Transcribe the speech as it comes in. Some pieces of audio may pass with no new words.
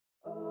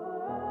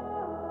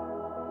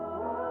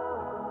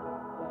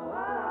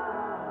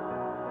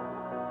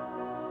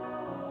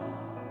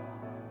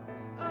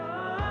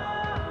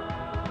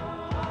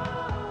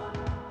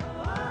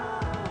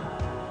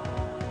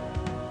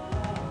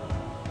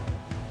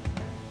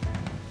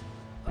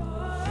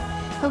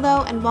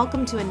Hello and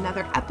welcome to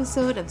another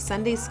episode of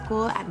Sunday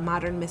School at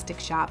Modern Mystic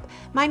Shop.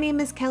 My name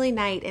is Kelly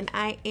Knight and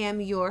I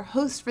am your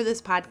host for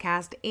this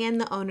podcast and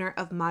the owner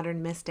of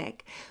Modern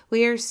Mystic.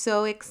 We are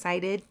so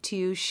excited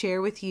to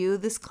share with you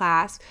this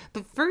class,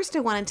 but first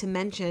I wanted to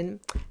mention,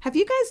 have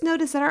you guys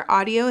noticed that our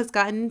audio has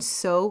gotten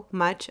so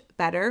much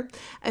better?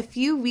 A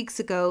few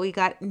weeks ago we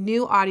got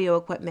new audio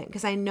equipment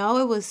because I know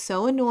it was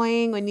so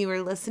annoying when you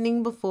were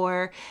listening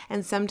before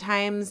and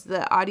sometimes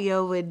the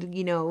audio would,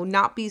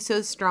 not be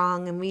so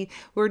strong and we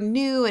were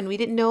new and we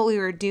didn't know what we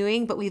were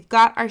doing, but we've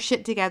got our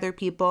shit together,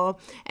 people,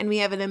 and we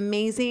have an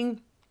amazing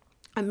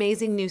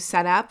new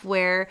setup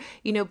where,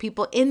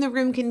 people in the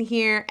room can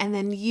hear, and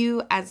then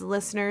you as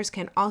listeners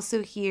can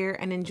also hear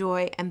and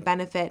enjoy and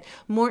benefit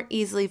more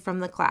easily from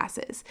the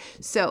classes.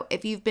 So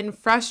if you've been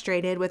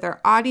frustrated with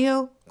our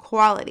audio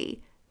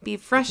quality, be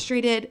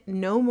frustrated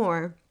no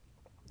more.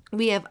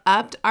 We have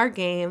upped our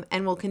game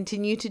and will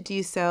continue to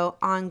do so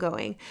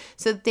ongoing.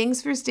 So thanks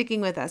for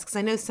sticking with us, because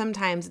I know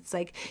sometimes it's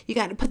like you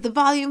got to put the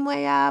volume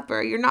way up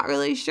or you're not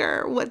really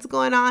sure what's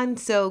going on.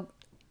 So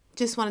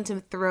just wanted to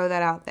throw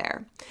that out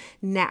there.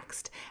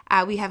 Next,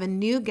 we have a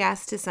new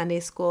guest to Sunday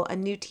School, a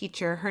new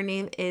teacher. Her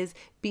name is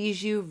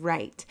Bijoux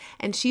Wright,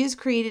 and she has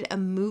created a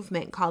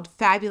movement called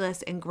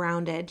Fabulous and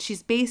Grounded.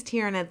 She's based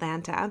here in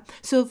Atlanta.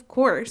 So of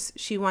course,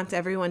 she wants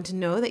everyone to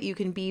know that you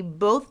can be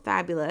both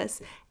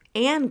fabulous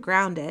and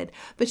grounded,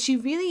 but she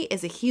really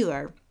is a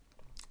healer.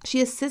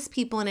 She assists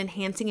people in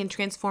enhancing and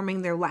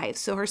transforming their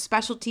lives. So her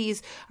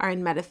specialties are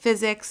in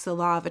metaphysics, the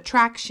law of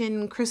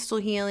attraction, crystal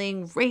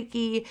healing,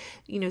 Reiki,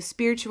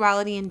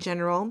 spirituality in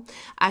general.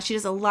 She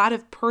does a lot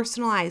of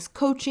personalized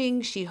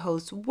coaching. She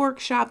hosts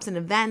workshops and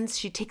events.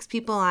 She takes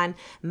people on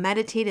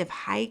meditative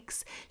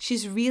hikes.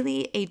 She's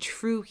really a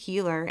true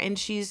healer, and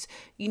she's,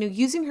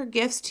 using her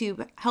gifts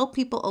to help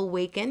people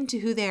awaken to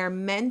who they are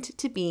meant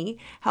to be,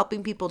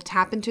 helping people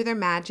tap into their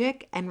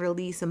magic and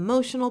release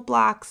emotional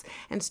blocks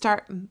and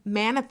start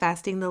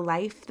manifesting the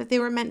life that they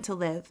were meant to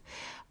live.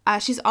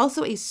 She's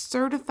also a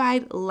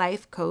certified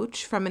life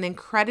coach from an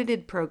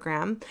accredited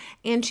program,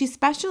 and she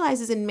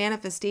specializes in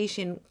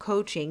manifestation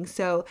coaching.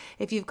 So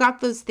if you've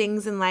got those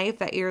things in life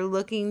that you're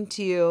looking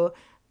to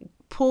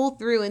pull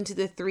through into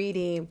the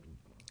 3D,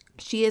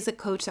 she is a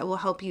coach that will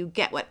help you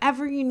get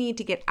whatever you need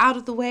to get out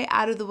of the way,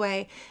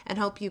 and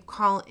help you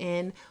call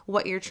in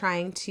what you're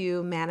trying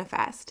to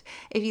manifest.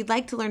 If you'd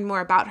like to learn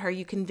more about her,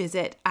 you can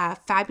visit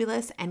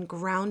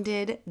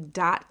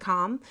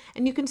fabulousandgrounded.com,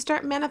 and you can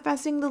start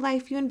manifesting the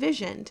life you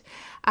envisioned.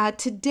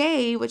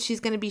 Today, what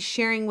she's going to be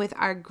sharing with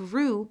our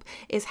group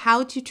is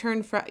how to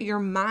turn your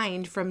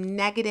mind from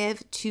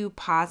negative to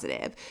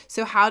positive.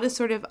 So how to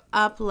sort of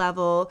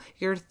up-level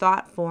your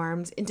thought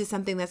forms into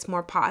something that's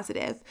more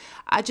positive.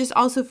 Just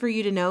also for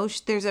you to know,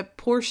 there's a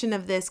portion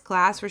of this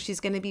class where she's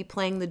going to be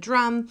playing the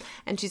drum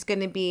and she's going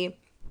to be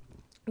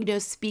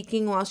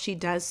speaking while she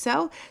does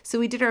so. So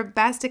we did our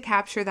best to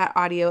capture that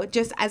audio,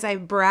 just as I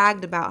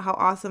bragged about how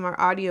awesome our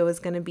audio is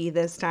going to be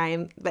this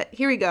time. But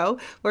here we go.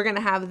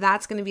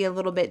 That's going to be a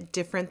little bit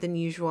different than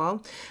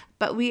usual.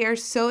 But we are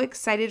so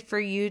excited for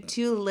you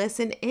to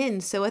listen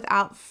in. So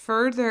without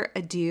further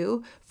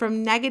ado,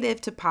 From Negative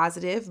to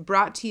Positive,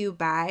 brought to you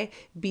by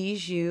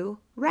Bijoux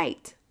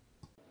Wright.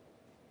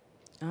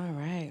 All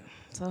right.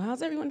 So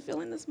how's everyone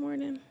feeling this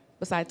morning?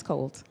 Besides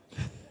cold.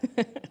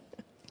 You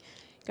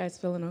guys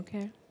feeling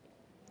okay?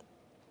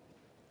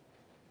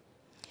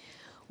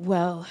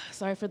 Well,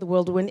 sorry for the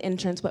whirlwind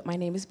entrance, but my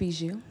name is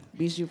Bijoux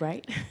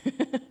Wright,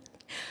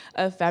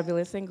 of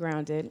Fabulous and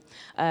Grounded.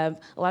 A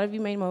lot of you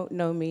may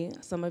know me.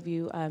 Some of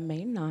you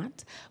may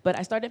not. But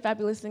I started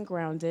Fabulous and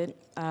Grounded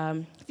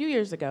a few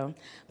years ago.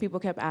 People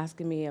kept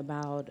asking me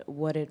about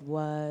what it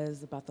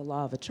was, about the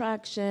law of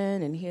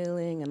attraction and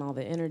healing and all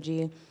the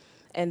energy.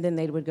 And then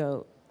they would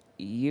go,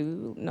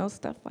 "You know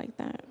stuff like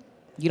that?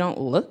 You don't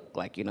look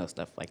like you know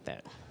stuff like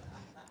that."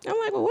 I'm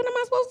like, well, what am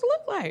I supposed to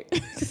look like?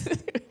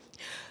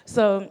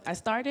 So I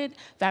started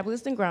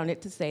Fabulous and Grounded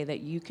to say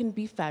that you can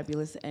be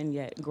fabulous and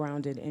yet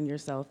grounded in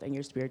yourself and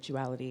your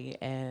spirituality,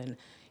 and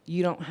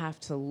you don't have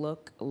to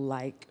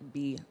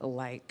be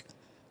like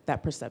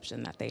that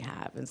perception that they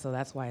have. And so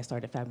that's why I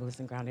started Fabulous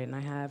and Grounded. And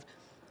I have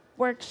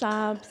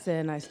workshops,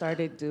 and I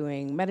started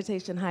doing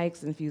meditation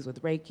hikes infused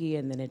with Reiki,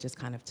 and then it just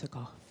kind of took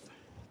off.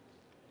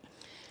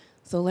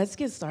 So let's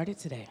get started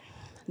today.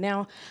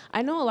 Now,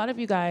 I know a lot of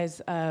you guys,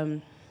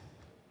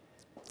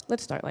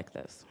 let's start like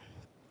this.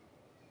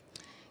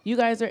 You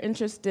guys are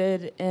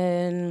interested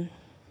in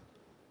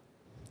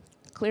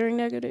clearing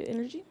negative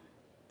energy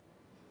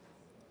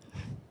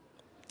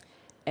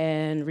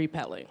and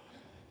repelling.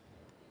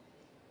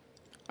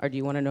 Or do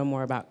you want to know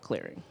more about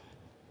clearing?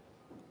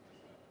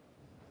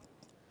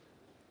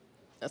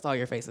 That's all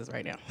your faces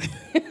right now.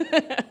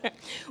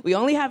 We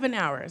only have an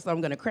hour, so I'm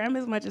going to cram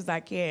as much as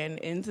I can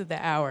into the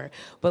hour.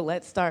 But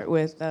let's start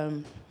with,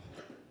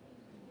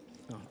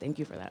 thank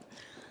you for that.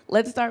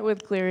 Let's start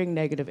with clearing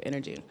negative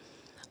energy.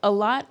 A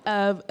lot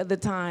of the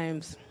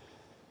times,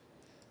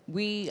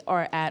 we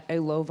are at a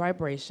low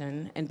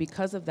vibration, and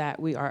because of that,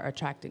 we are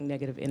attracting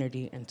negative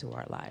energy into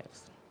our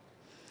lives.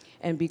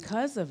 And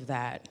because of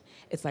that,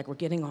 it's like we're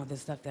getting all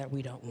this stuff that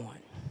we don't want.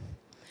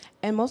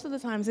 And most of the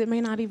times, it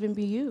may not even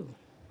be you.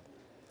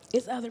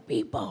 It's other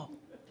people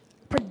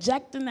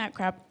projecting that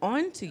crap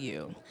onto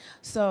you.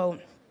 So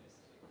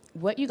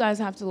what you guys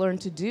have to learn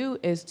to do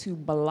is to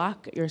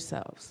block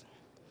yourselves.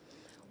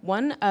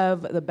 One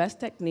of the best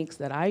techniques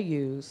that I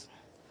use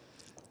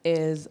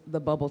is the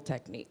bubble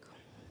technique.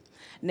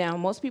 Now,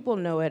 most people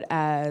know it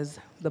as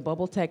the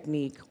bubble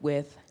technique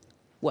with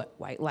what?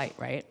 White light,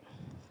 right?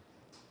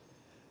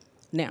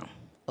 Now,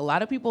 a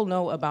lot of people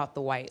know about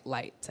the white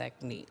light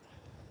technique.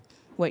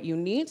 What you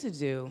need to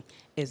do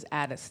is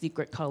add a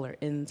secret color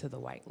into the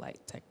white light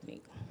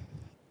technique.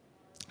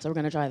 So we're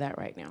gonna try that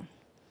right now.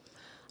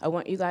 I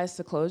want you guys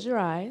to close your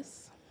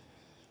eyes.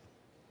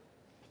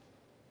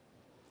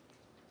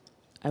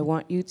 I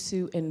want you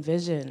to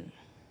envision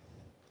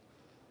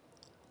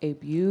a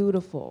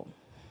beautiful,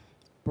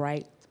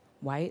 bright,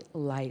 white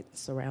light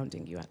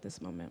surrounding you at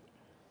this moment.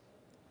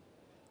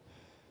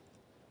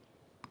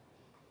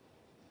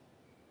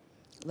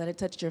 Let it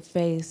touch your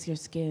face, your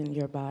skin,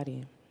 your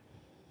body.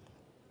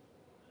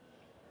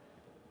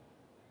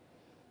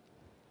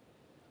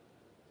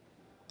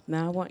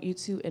 Now I want you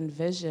to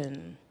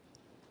envision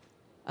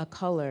a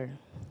color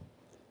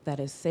that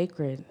is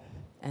sacred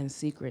and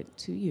secret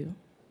to you.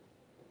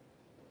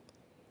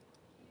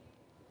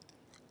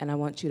 And I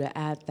want you to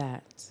add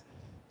that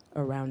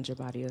around your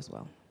body as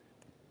well.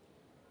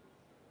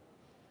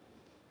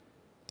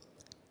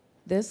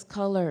 This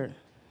color,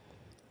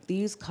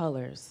 these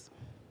colors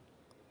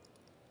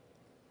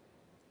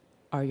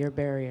are your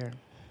barrier.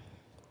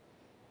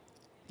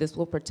 This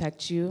will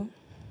protect you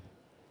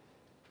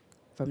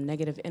from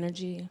negative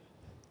energy,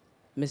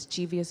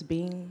 mischievous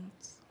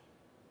beings,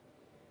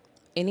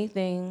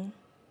 anything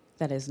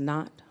that is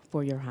not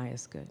for your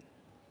highest good.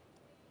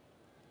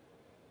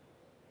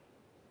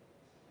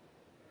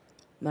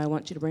 Now I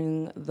want you to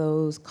bring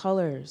those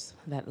colors,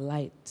 that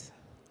light,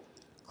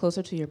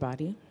 closer to your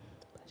body.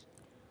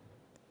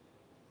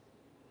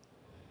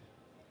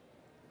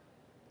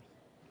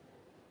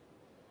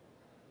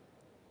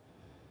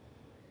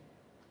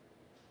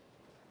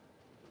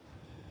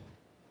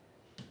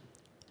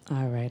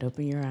 All right,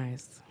 open your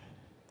eyes.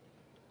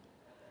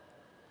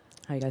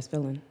 How you guys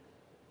feeling?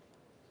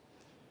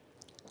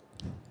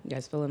 You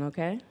guys feeling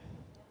okay?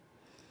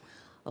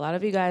 A lot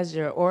of you guys,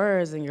 your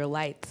auras and your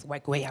lights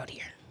like way out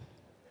here.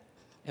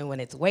 And when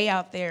it's way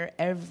out there,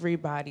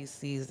 everybody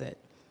sees it.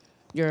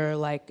 They're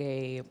like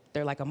a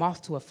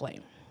moth to a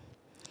flame.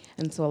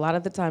 And so a lot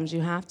of the times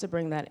you have to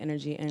bring that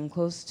energy in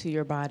close to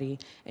your body,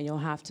 and you'll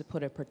have to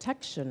put a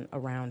protection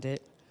around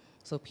it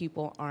so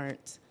people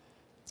aren't,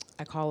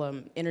 I call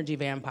them energy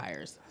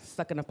vampires,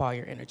 sucking up all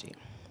your energy.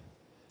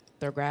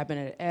 They're grabbing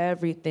at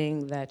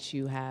everything that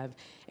you have,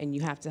 and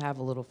you have to have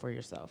a little for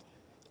yourself.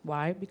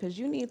 Why? Because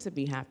you need to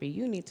be happy,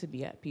 you need to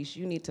be at peace,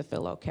 you need to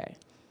feel okay,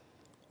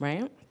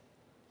 right?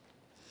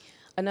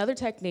 Another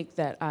technique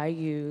that I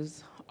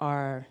use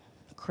are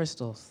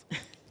crystals.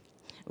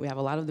 We have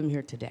a lot of them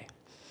here today.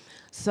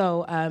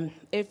 So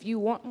if you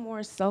want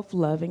more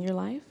self-love in your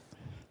life,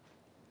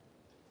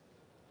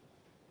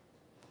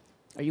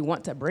 or you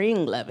want to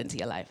bring love into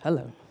your life,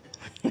 hello,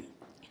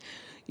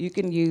 you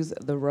can use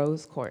the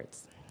rose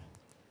quartz.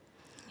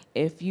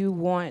 If you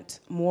want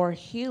more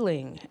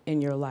healing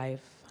in your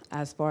life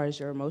as far as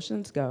your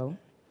emotions go,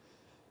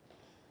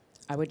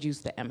 I would use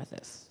the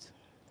amethyst.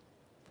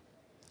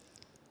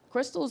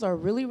 Crystals are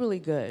really, really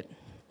good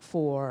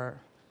for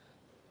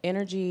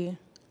energy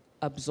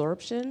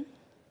absorption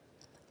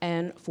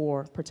and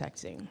for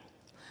protecting.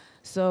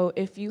 So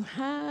if you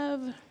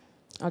have,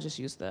 I'll just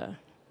use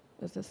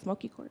is this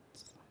smoky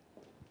quartz?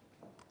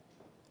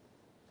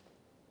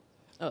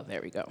 Oh,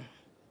 there we go.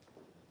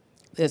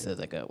 This is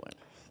a good one.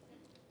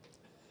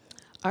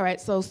 All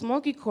right, so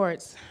smoky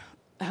quartz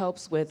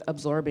helps with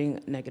absorbing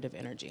negative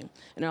energy,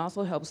 and it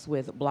also helps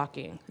with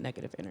blocking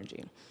negative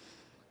energy.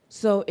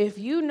 So if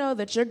you know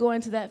that you're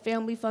going to that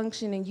family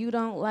function and you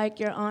don't like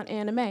your Aunt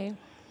Anna Mae,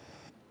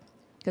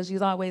 because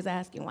she's always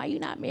asking, why you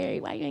not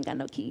married? Why you ain't got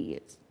no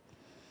kids?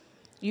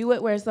 You would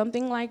wear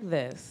something like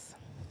this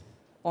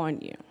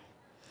on you.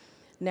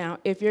 Now,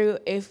 if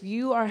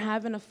you are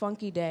having a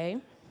funky day,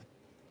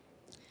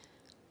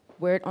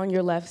 wear it on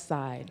your left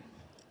side.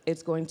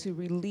 It's going to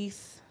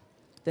release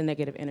the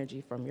negative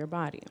energy from your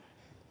body.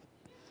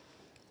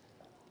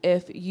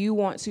 If you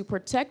want to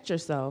protect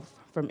yourself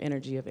from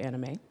energy of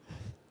anime,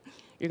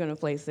 you're going to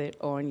place it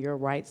on your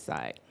right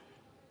side.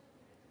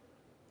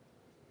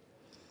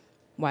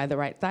 Why the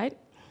right side?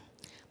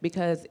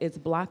 Because it's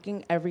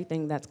blocking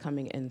everything that's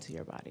coming into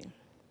your body.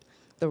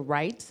 The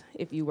right,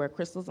 if you wear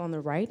crystals on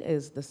the right,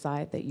 is the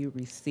side that you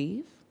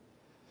receive.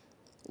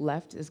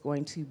 Left is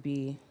going to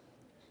be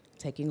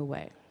taking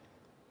away.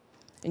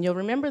 And you'll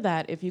remember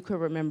that if you could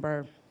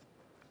remember,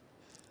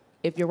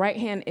 if your right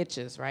hand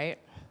itches, right?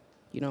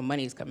 You know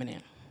money's coming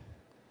in.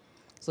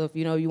 So if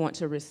you know you want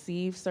to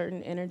receive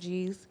certain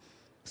energies,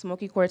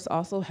 smoky quartz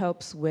also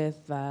helps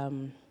with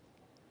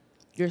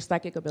your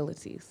psychic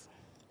abilities.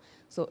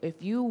 So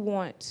if you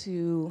want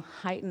to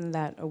heighten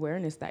that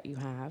awareness that you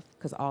have,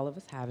 because all of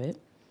us have it,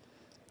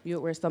 you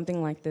would wear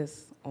something like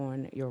this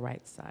on your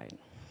right side.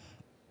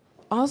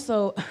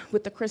 Also,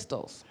 with the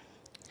crystals,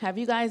 have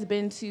you guys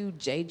been to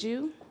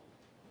Jeju?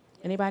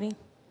 Anybody?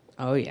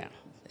 Oh yeah,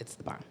 it's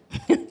the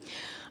bomb.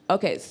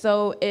 Okay,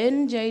 so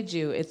in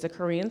Jeju, it's a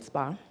Korean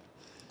spa.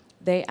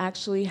 They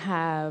actually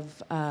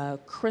have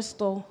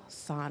crystal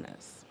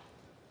saunas.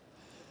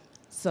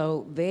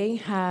 So they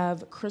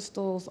have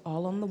crystals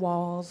all on the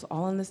walls,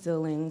 all on the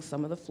ceilings,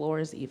 some of the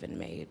floors even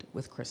made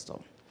with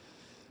crystal.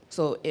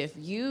 So if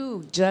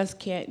you just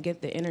can't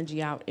get the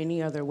energy out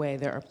any other way,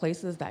 there are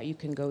places that you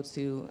can go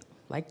to,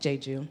 like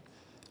Jeju,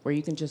 where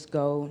you can just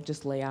go,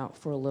 just lay out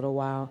for a little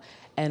while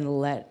and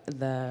let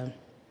the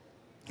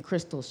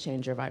crystals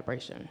change your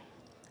vibration.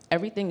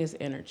 Everything is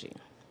energy,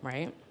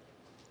 right?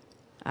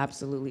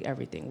 Absolutely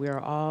everything. We are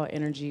all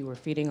energy. We're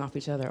feeding off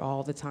each other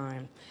all the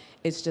time.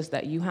 It's just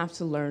that you have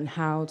to learn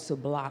how to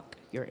block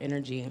your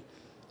energy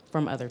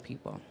from other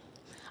people.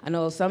 I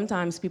know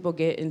sometimes people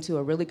get into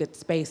a really good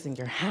space and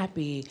you're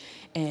happy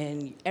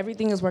and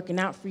everything is working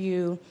out for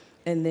you,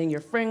 and then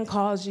your friend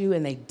calls you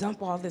and they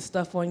dump all this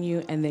stuff on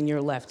you, and then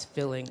you're left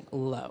feeling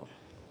low.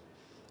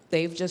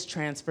 They've just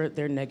transferred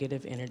their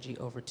negative energy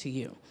over to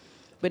you.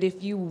 But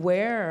if you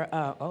wear,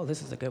 oh,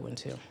 this is a good one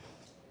too.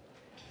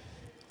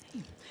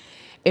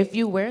 If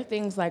you wear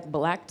things like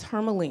black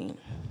tourmaline,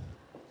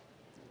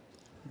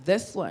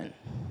 this one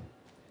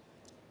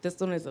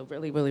is a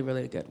really, really,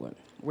 really good one.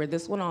 Wear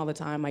this one all the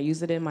time. I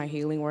use it in my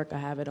healing work. I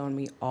have it on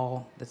me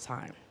all the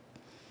time.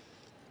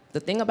 The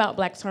thing about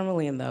black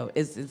tourmaline, though,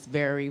 is it's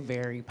very,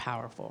 very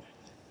powerful.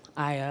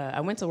 I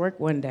went to work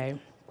one day,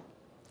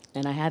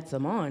 and I had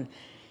some on,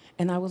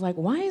 and I was like,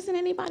 why isn't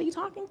anybody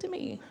talking to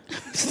me?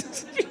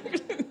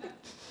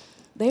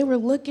 They were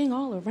looking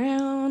all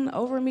around,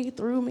 over me,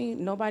 through me.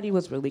 Nobody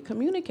was really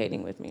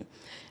communicating with me.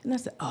 And I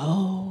said,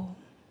 oh,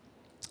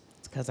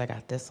 it's because I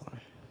got this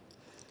on.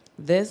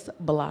 This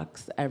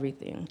blocks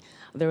everything.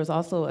 There was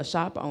also a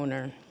shop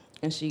owner,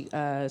 and she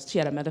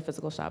had a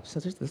metaphysical shop, so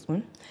there's this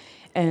one.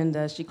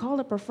 And she called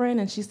up her friend,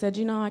 and she said,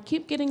 I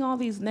keep getting all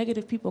these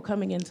negative people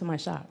coming into my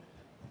shop.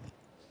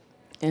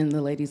 And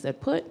the lady said,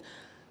 put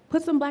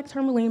some black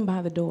tourmaline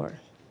by the door.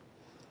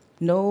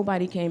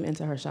 Nobody came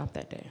into her shop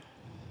that day.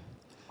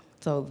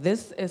 So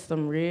this is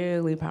some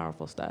really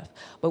powerful stuff.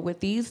 But with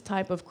these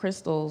type of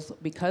crystals,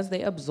 because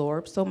they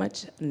absorb so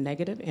much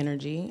negative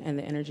energy and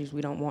the energies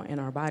we don't want in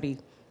our body,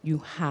 you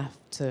have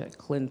to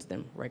cleanse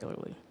them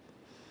regularly.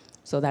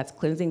 So that's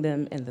cleansing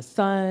them in the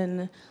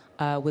sun.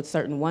 With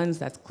certain ones,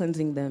 that's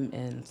cleansing them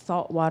in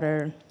salt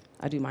water.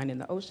 I do mine in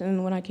the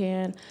ocean when I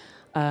can.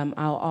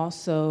 I'll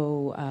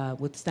also,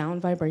 with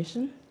sound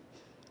vibration,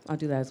 I'll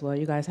do that as well.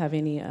 You guys have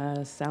any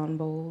sound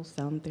bowls,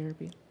 sound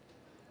therapy?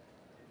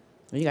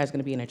 Well, you guys are going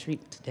to be in a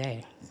treat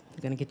today. I'm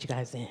going to get you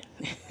guys in.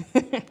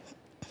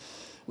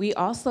 We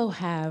also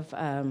have,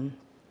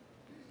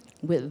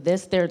 with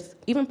this, there's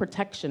even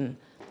protection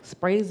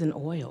sprays and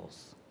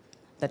oils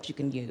that you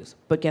can use.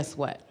 But guess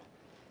what?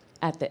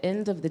 At the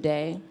end of the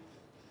day,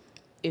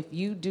 if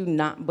you do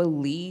not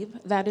believe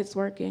that it's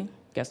working,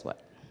 guess what?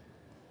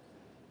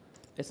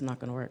 It's not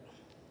going to work.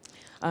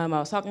 I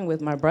was talking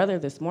with my brother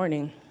this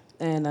morning,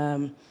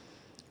 and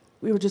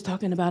we were just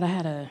talking about, I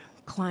had a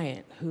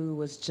client who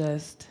was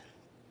just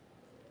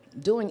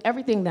doing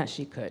everything that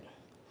she could.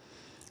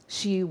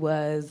 She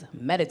was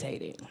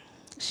meditating.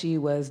 She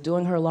was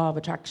doing her law of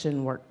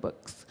attraction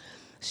workbooks.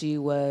 She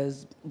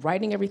was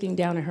writing everything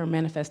down in her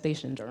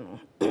manifestation journal.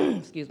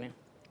 Excuse me.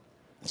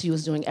 She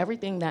was doing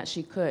everything that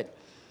she could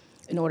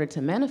in order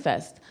to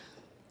manifest,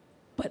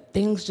 but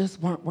things just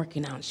weren't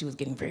working out. She was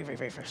getting very, very,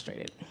 very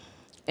frustrated.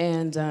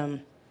 And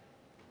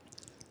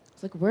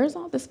it's like, where's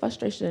all this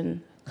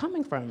frustration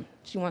coming from?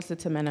 She wants it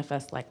to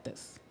manifest like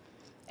this.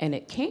 And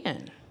it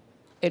can.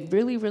 It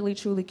really, really,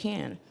 truly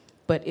can.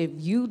 But if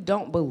you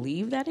don't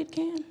believe that it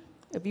can,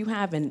 if you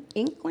have an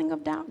inkling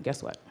of doubt,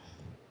 guess what?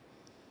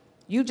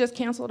 You just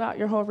canceled out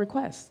your whole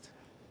request.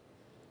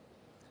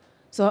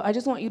 So I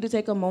just want you to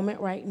take a moment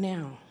right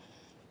now.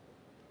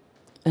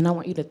 And I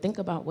want you to think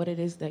about what it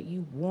is that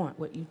you want,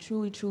 what you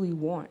truly, truly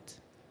want.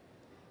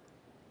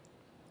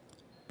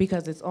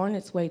 Because it's on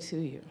its way to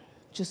you.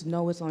 Just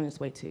know it's on its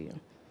way to you.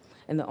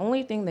 And the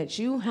only thing that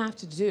you have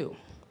to do,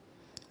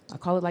 I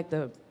call it like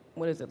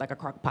like a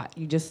crock pot.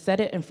 You just set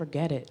it and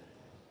forget it.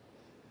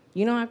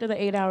 You know after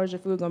the 8 hours your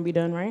food gonna be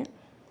done, right?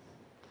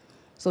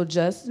 So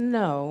just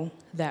know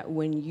that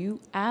when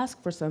you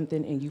ask for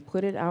something and you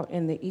put it out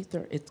in the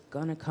ether, it's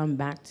gonna come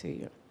back to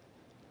you.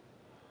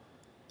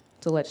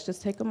 So let's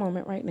just take a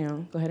moment right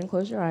now. Go ahead and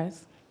close your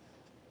eyes.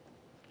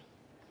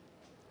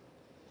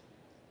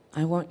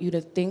 I want you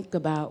to think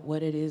about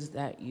what it is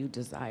that you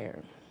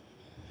desire.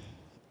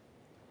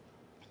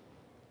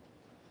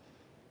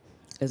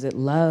 Is it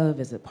love?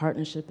 Is it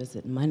partnership? Is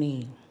it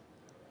money?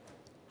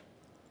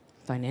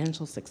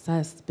 Financial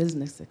success,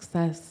 business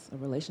success, a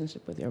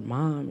relationship with your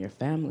mom, your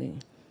family,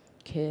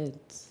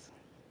 kids?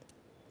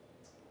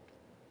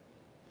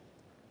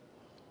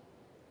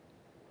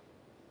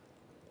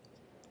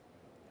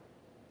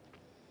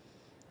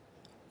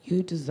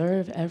 You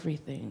deserve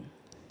everything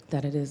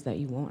that it is that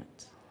you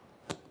want.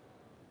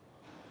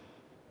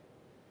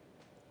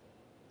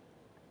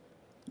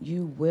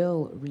 You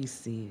will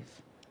receive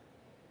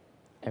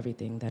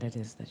everything that it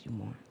is that you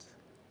want.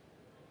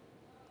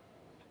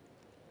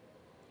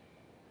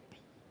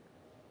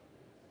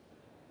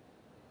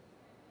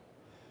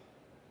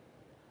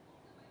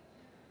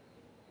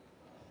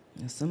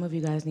 Now, some of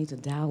you guys need to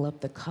dial up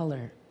the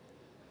color.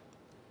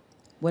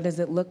 What does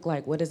it look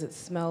like? What does it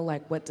smell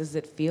like? What does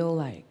it feel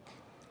like?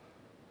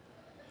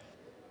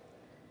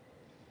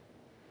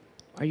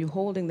 Are you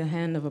holding the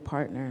hand of a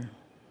partner?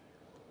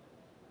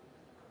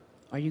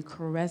 Are you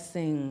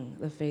caressing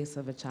the face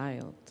of a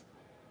child?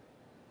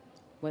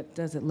 What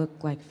does it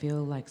look like,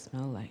 feel like,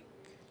 smell like?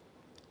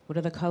 What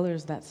are the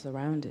colors that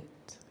surround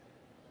it?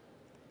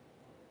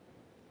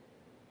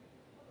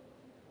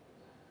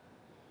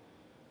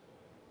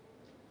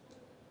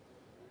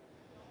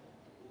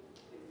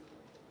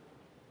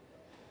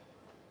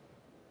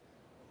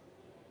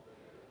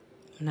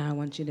 Now I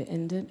want you to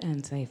end it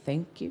and say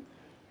thank you.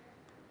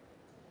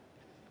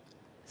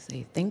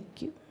 Say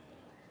thank you.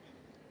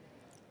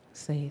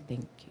 Say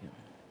thank you.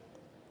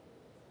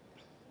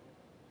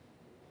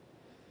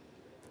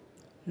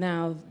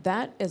 Now,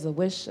 that is a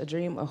wish, a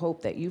dream, a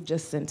hope that you've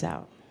just sent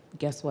out.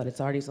 Guess what? It's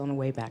already on the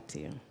way back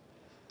to you.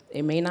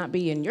 It may not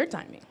be in your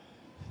timing,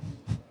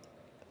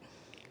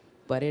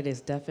 but it is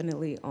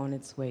definitely on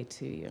its way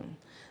to you.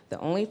 The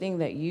only thing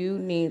that you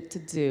need to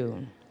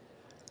do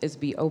is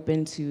be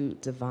open to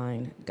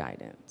divine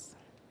guidance.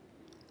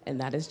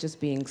 And that is just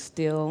being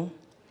still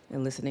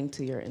and listening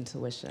to your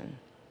intuition.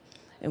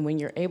 And when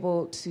you're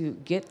able to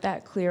get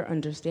that clear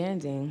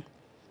understanding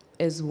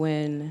is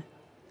when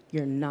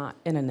you're not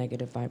in a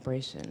negative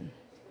vibration.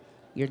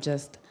 You're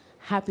just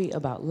happy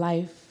about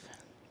life.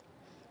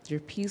 You're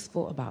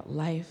peaceful about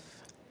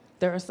life.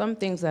 There are some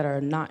things that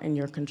are not in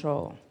your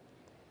control.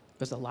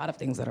 There's a lot of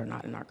things that are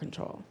not in our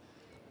control.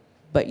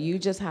 But you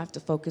just have to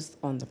focus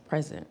on the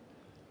present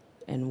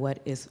and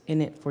what is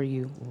in it for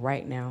you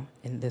right now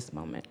in this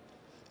moment.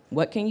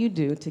 What can you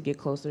do to get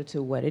closer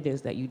to what it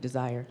is that you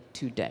desire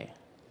today?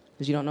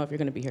 Because you don't know if you're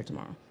going to be here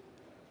tomorrow.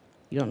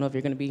 You don't know if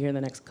you're going to be here in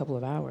the next couple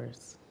of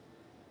hours.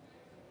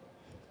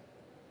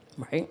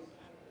 Right?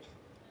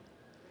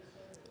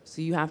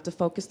 So you have to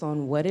focus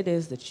on what it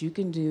is that you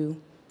can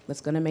do that's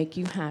going to make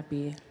you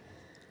happy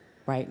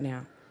right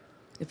now.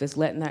 If it's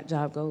letting that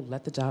job go,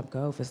 let the job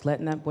go. If it's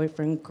letting that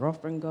boyfriend,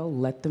 girlfriend go,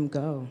 let them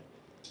go.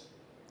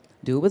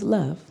 Do it with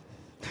love.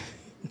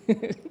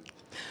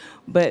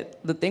 But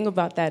the thing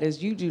about that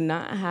is you do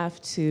not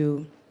have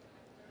to.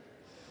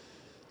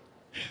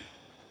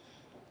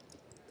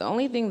 The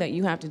only thing that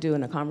you have to do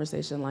in a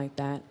conversation like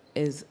that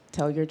is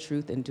tell your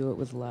truth and do it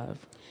with love.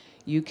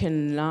 You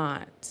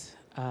cannot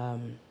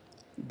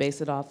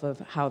base it off of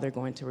how they're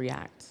going to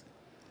react.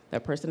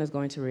 That person is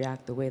going to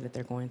react the way that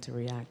they're going to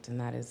react, and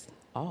that is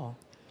all.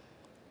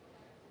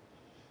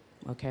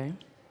 Okay?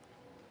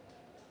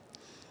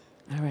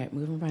 All right,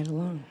 moving right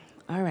along.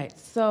 All right,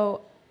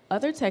 so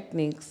other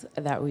techniques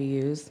that we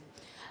use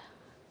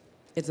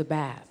is a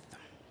bath.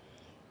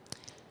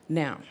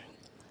 Now,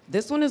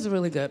 this one is a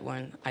really good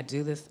one. I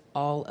do this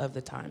all of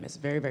the time. It's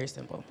very, very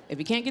simple. If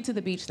you can't get to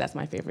the beach, that's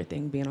my favorite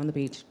thing, being on the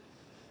beach.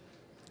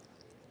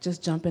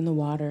 Just jump in the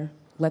water.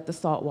 Let the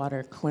salt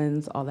water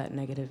cleanse all that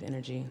negative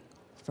energy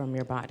from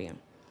your body.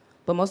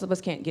 But most of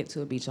us can't get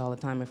to a beach all the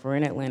time. If we're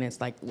in Atlanta, it's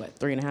like,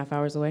 3.5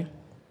 hours away?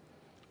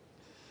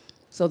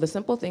 So the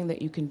simple thing that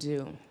you can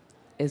do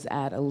is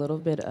add a little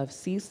bit of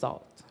sea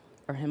salt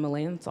or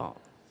Himalayan salt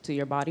to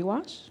your body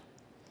wash.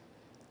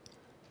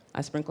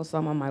 I sprinkle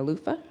some on my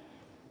loofah,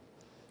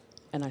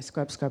 and I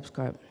scrub, scrub,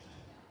 scrub.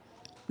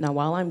 Now,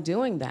 while I'm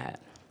doing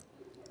that,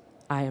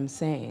 I am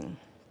saying,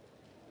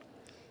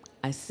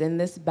 I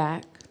send this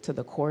back to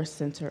the core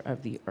center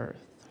of the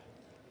earth.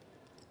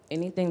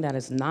 Anything that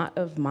is not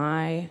of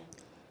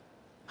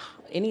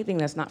anything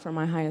that's not for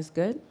my highest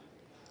good,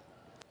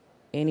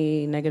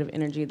 any negative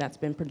energy that's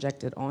been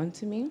projected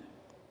onto me.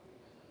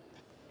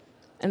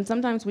 And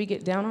sometimes we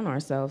get down on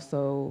ourselves,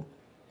 so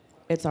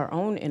it's our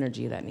own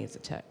energy that needs a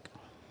check.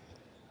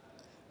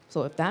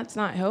 So if that's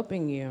not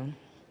helping you,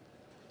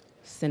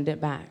 send it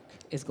back.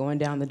 It's going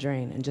down the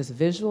drain, and just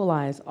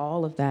visualize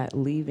all of that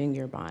leaving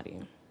your body.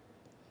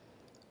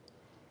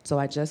 So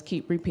I just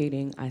keep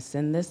repeating, I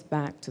send this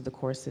back to the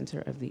core center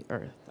of the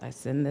earth. I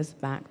send this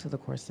back to the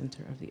core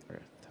center of the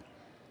earth.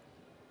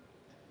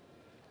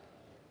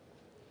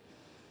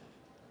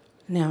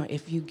 Now,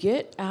 if you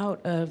get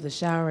out of the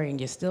shower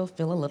and you still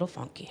feel a little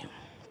funky,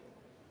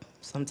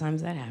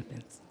 sometimes that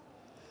happens,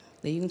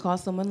 then you can call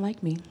someone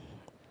like me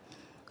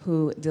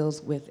who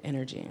deals with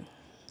energy.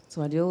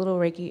 So I do a little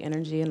Reiki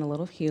energy and a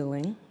little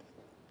healing,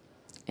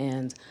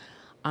 and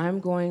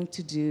I'm going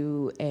to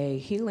do a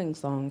healing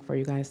song for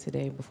you guys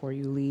today before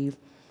you leave,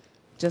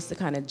 just to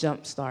kind of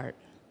jumpstart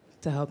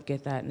to help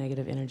get that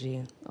negative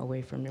energy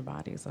away from your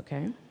bodies,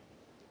 okay?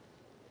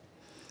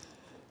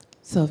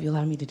 So if you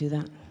allow me to do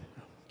that,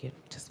 give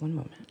just one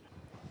moment.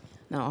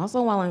 Now,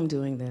 also while I'm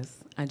doing this,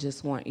 I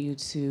just want you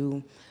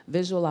to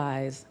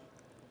visualize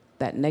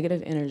that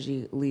negative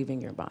energy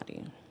leaving your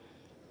body.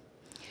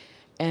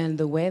 And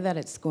the way that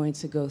it's going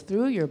to go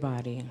through your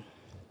body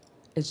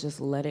is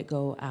just let it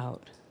go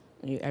out.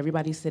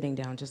 Everybody's sitting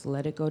down, just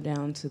let it go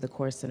down to the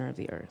core center of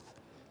the earth.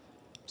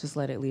 Just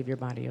let it leave your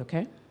body,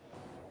 okay?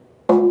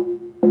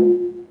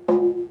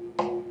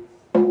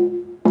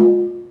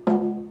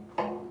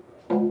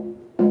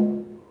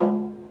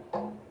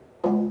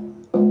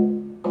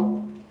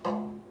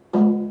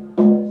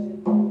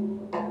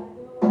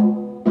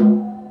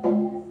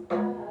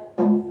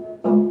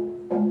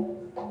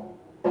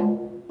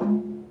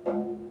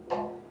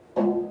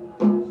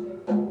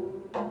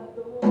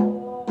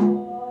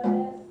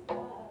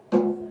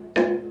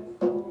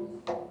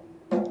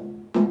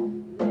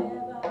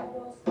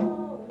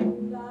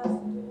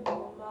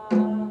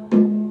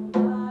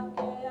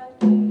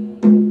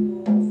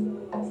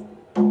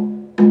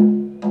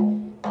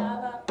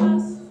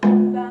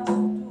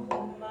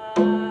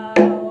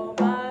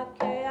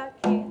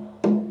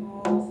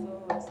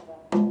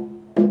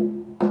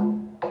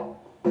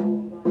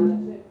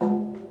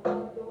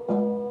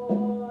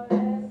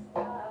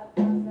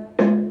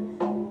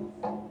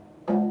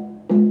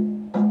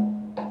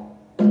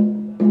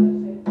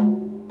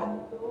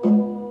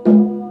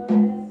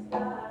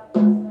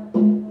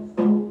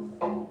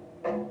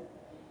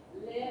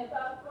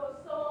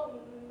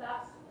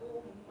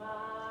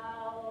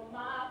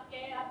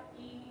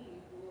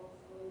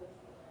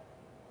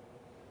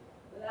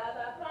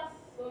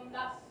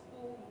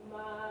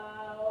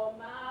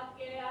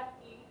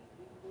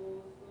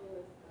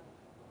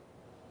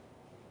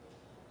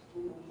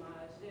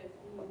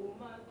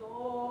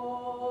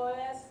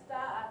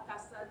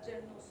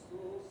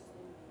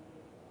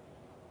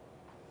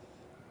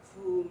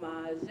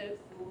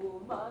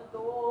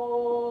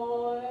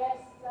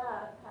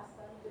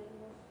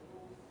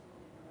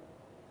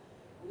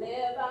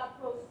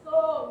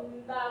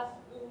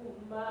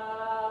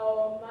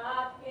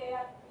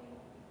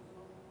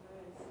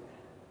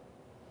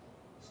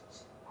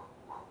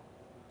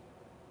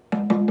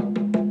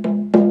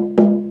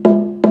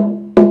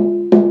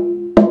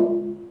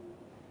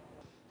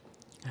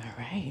 All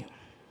right.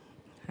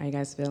 How you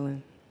guys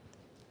feeling?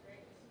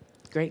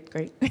 Great,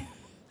 great.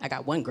 I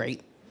got one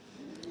great.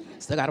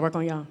 Still got to work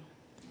on y'all.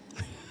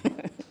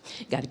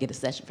 Got to get a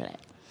session for that.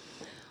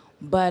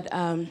 But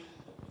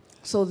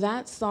so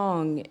that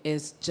song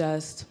is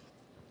just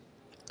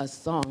a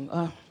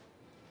song.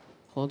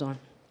 Hold on.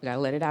 I got to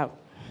let it out.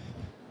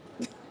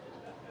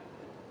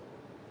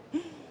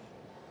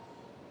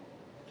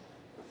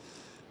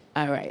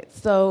 All right,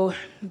 so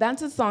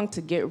that's a song to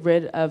get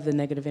rid of the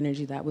negative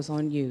energy that was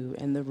on you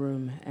in the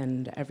room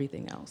and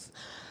everything else.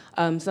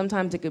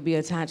 Sometimes it could be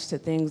attached to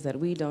things that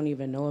we don't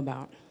even know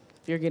about.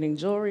 If you're getting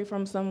jewelry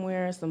from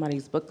somewhere,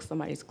 somebody's books,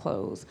 somebody's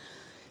clothes,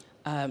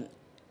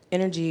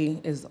 energy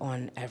is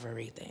on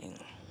everything.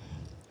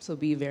 So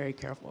be very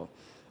careful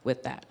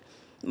with that.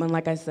 And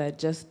like I said,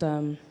 just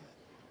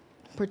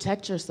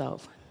protect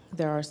yourself.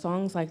 There are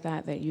songs like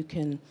that that you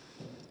can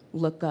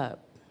look up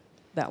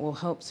that will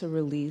help to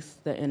release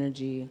the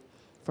energy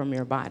from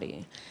your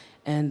body.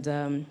 And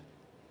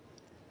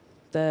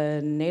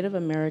the Native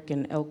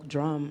American elk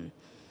drum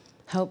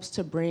helps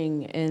to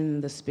bring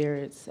in the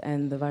spirits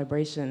and the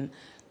vibration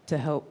to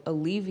help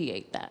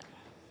alleviate that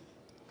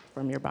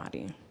from your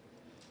body.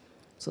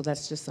 So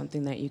that's just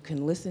something that you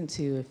can listen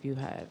to if you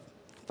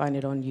find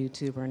it on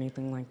YouTube or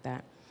anything like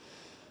that.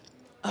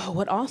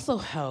 What also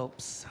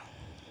helps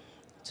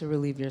to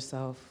relieve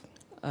yourself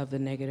of the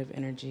negative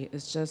energy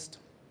is just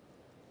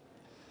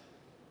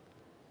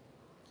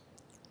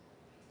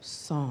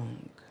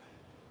song.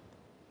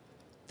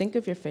 Think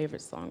of your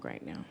favorite song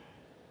right now.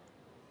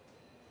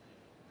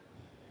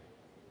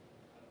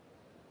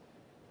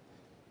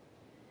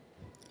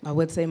 I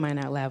would say mine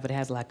out loud, but it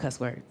has a lot of cuss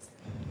words.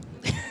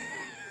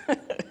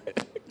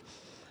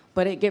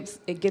 But it gets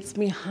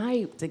me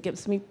hyped, it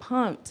gets me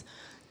pumped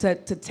to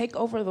take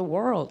over the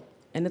world.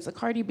 And it's a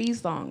Cardi B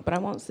song, but I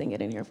won't sing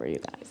it in here for you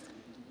guys.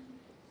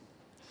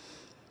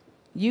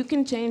 You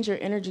can change your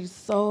energy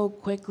so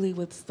quickly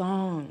with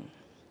song.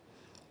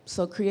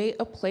 So create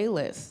a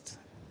playlist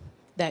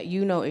that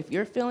you know if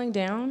you're feeling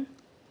down,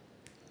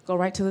 go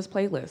right to this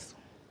playlist.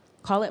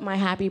 Call it my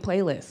happy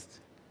playlist,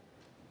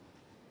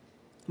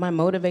 my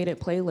motivated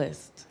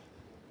playlist.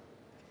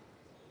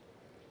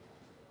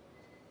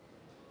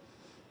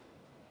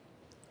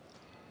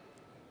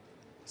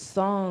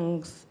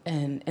 Songs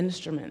and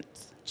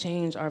instruments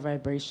change our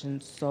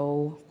vibration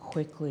so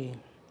quickly.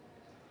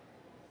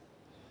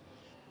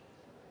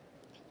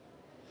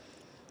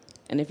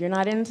 And if you're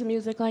not into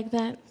music like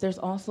that, there's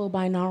also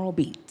binaural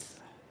beats.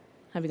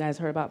 Have you guys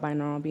heard about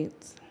binaural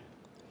beats?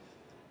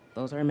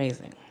 Those are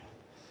amazing.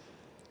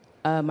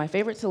 My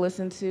favorite to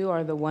listen to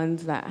are the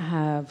ones that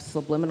have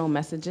Subliminal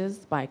Messages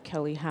by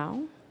Kelly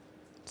Howe.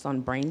 It's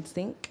on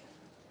BrainSync.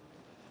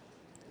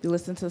 You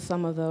listen to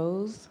some of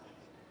those,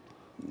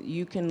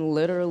 you can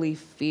literally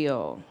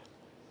feel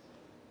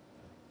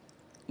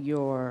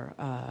your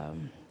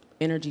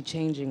energy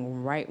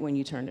changing right when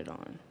you turn it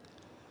on.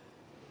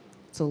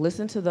 So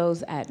listen to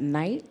those at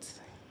night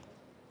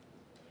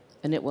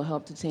and it will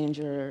help to change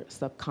your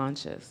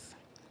subconscious.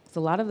 So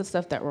a lot of the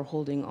stuff that we're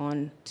holding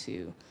on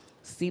to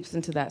seeps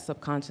into that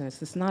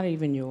subconscious. It's not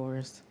even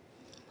yours.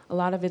 A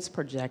lot of it's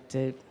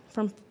projected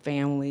from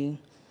family,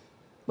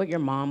 what your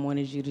mom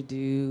wanted you to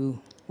do,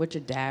 what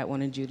your dad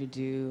wanted you to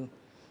do.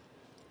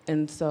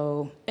 And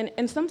so,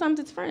 and sometimes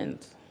it's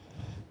friends.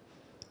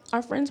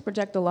 Our friends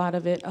project a lot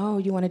of it. Oh,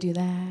 you want to do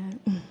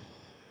that?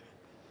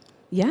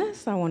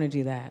 Yes, I want to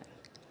do that.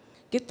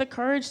 Get the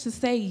courage to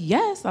say,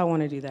 yes, I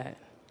want to do that.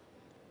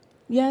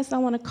 Yes, I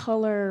want to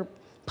color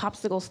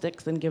popsicle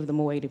sticks and give them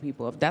away to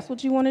people. If that's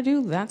what you want to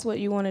do, that's what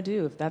you want to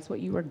do. If that's what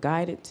you were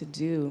guided to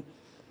do,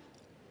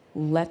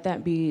 let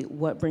that be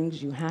what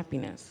brings you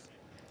happiness.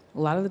 A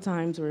lot of the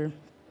times we're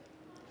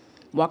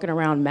walking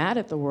around mad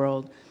at the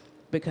world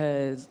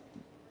because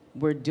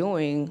we're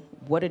doing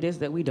what it is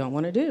that we don't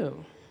want to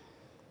do.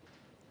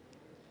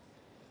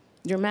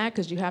 You're mad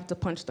because you have to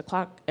punch the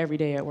clock every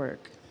day at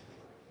work.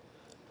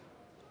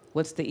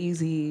 What's the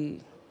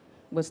easy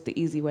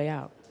way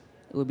out?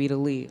 It would be to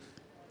leave.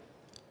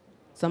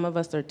 Some of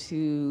us are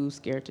too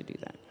scared to do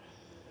that.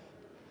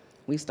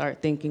 We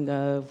start thinking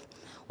of,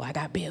 well, I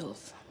got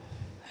bills.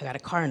 I got a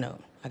car note.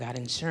 I got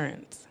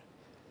insurance.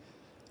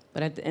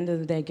 But at the end of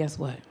the day, guess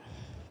what?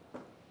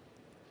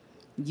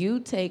 You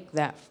take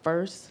that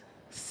first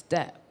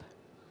step,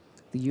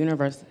 the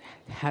universe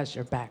has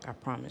your back, I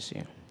promise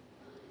you.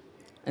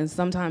 And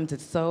sometimes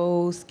it's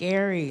so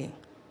scary.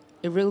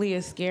 It really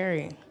is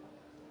scary.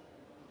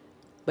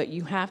 But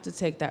you have to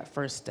take that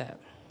first step.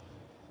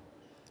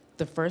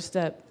 The first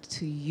step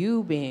to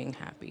you being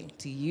happy,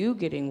 to you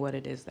getting what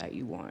it is that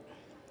you want.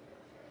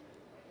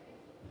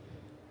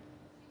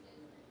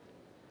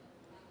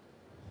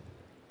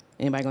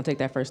 Anybody gonna take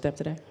that first step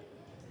today?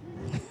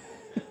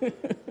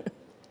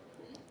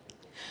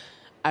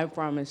 I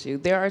promise you.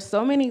 There are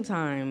so many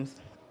times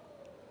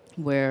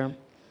where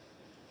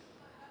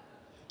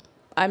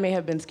I may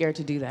have been scared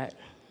to do that.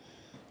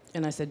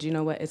 And I said, you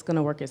know what? It's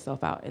gonna work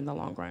itself out in the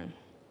long run.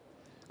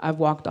 I've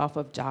walked off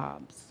of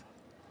jobs.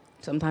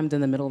 Sometimes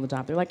in the middle of the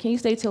job, they're like, can you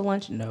stay till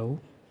lunch? No.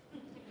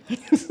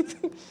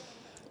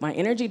 My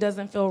energy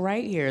doesn't feel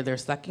right here. They're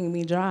sucking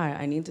me dry.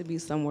 I need to be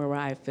somewhere where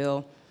I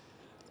feel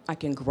I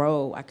can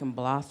grow, I can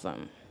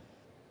blossom.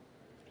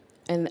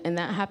 And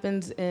that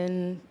happens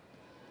in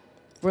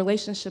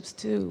relationships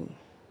too.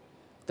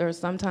 There are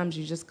sometimes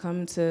you just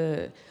come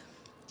to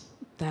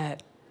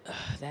that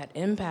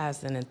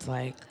impasse and it's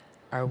like,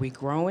 are we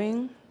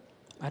growing?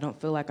 I don't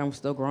feel like I'm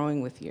still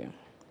growing with you.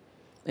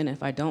 And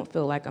if I don't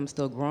feel like I'm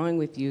still growing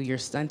with you, you're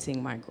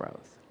stunting my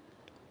growth.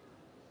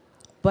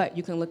 But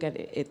you can look at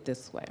it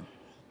this way.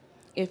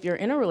 If you're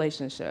in a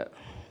relationship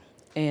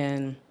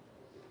and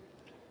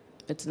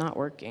it's not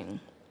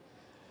working,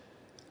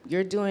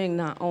 you're doing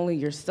not only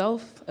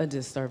yourself a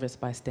disservice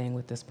by staying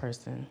with this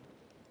person,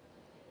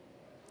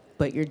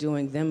 but you're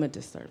doing them a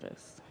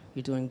disservice.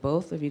 You're doing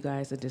both of you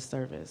guys a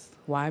disservice.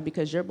 Why?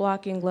 Because you're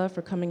blocking love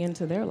for coming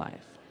into their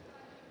life.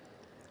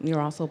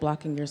 You're also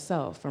blocking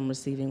yourself from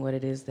receiving what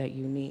it is that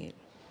you need.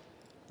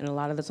 And a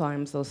lot of the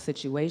times, those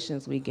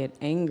situations, we get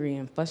angry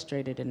and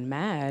frustrated and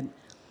mad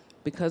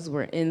because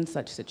we're in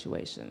such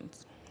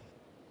situations.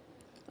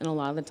 And a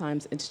lot of the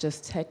times, it's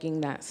just taking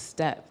that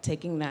step,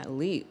 taking that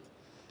leap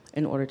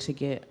in order to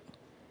get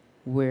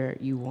where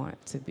you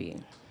want to be.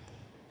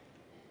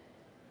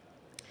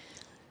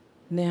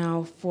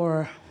 Now,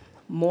 for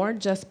more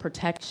just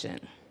protection,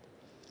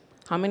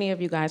 how many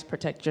of you guys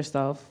protect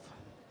yourself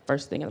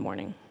first thing in the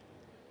morning?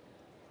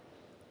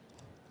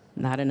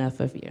 Not enough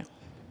of you.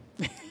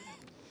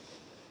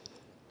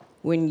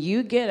 When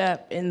you get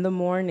up in the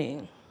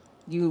morning,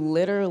 you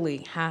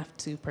literally have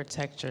to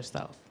protect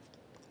yourself.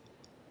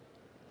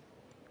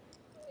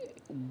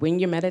 When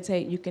you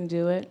meditate, you can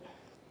do it.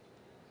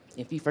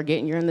 If you forget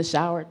and you're in the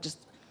shower, just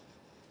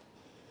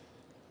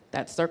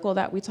that circle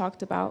that we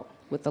talked about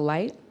with the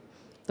light,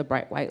 the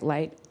bright white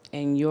light,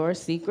 and your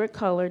secret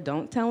color,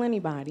 don't tell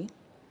anybody.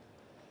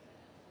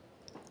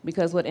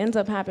 Because what ends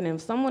up happening,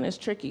 if someone is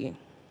tricky,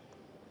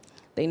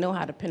 they know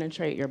how to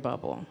penetrate your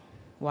bubble.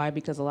 Why?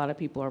 Because a lot of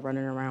people are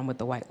running around with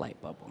the white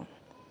light bubble.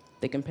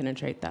 They can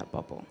penetrate that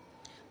bubble.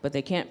 But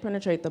they can't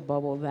penetrate the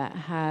bubble that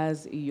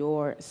has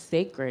your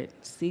sacred,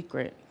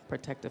 secret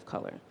protective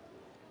color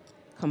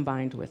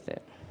combined with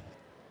it.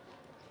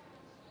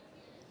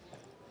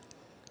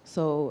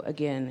 So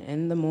again,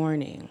 in the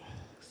morning,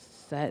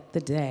 set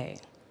the day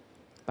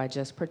by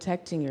just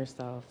protecting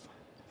yourself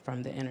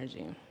from the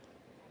energy.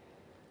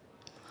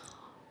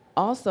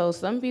 Also,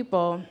 some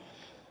people,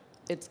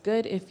 it's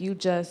good if you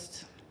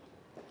just,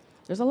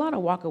 there's a lot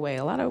of walk away.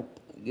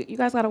 You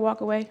guys got to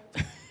walk away?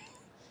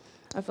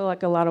 I feel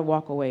like a lot of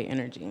walk away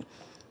energy.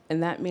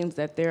 And that means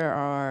that there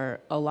are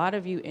a lot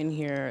of you in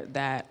here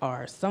that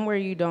are somewhere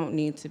you don't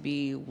need to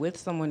be, with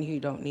someone you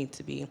don't need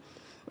to be.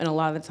 And a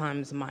lot of the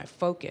times my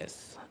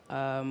focus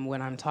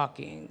when I'm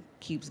talking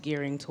keeps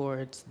gearing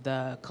towards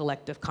the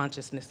collective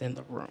consciousness in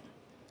the room.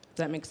 Does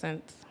that make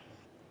sense?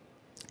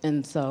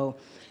 And so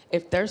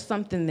if there's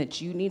something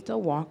that you need to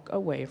walk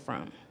away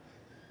from,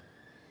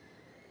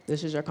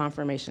 this is your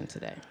confirmation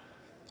today.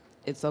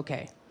 It's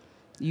okay.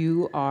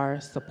 You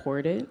are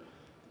supported.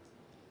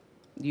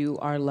 You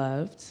are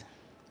loved.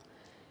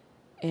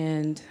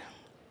 And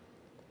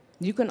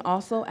you can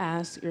also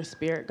ask your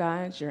spirit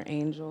guides, your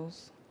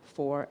angels,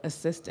 for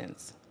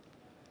assistance.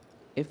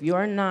 If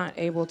you're not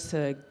able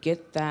to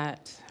get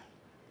that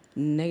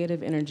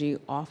negative energy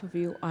off of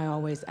you, I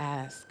always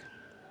ask,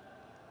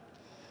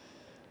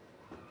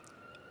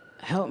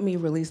 help me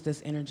release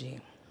this energy.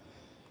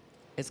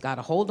 It's got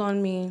a hold on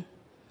me.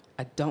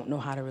 I don't know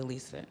how to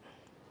release it.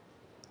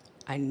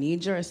 I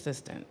need your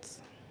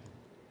assistance.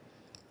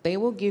 They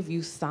will give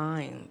you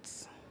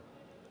signs.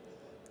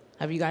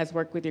 Have you guys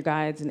worked with your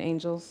guides and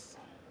angels?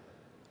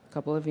 A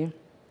couple of you?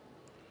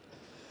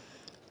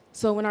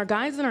 So when our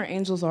guides and our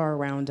angels are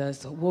around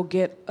us, we'll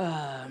get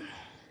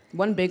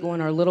one big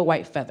one are little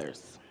white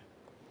feathers.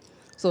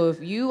 So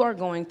if you are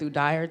going through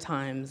dire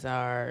times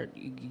or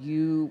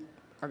you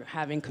are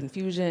having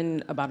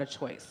confusion about a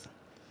choice,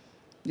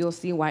 you'll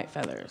see white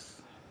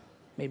feathers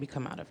maybe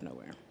come out of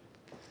nowhere.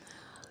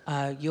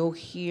 You'll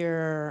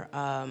hear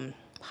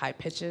high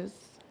pitches.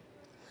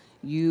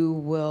 You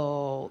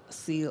will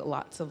see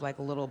lots of like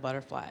little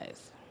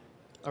butterflies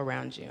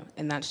around you.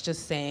 And that's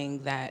just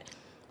saying that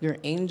your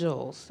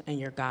angels and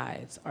your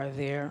guides are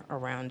there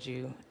around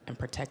you and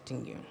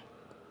protecting you.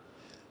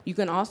 You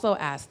can also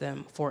ask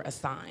them for a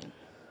sign.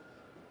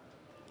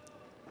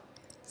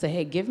 Say,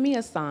 hey, give me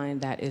a sign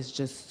that is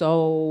just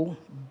so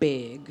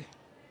big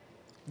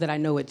that I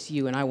know it's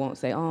you, and I won't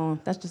say, oh,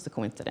 that's just a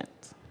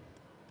coincidence.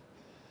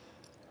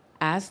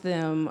 Ask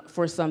them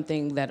for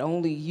something that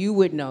only you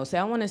would know. Say,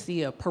 I want to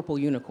see a purple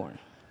unicorn.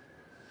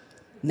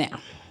 Now,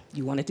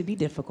 you want it to be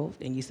difficult,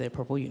 and you say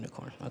purple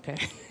unicorn, okay?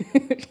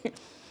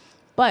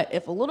 But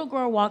if a little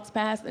girl walks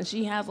past and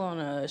she has on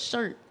a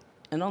shirt,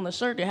 and on the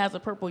shirt it has a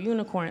purple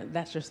unicorn,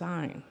 that's your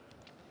sign.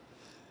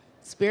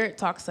 Spirit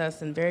talks to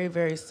us in very,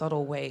 very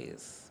subtle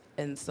ways.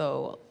 And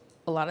so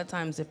a lot of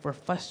times if we're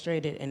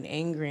frustrated and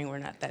angry and we're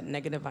not that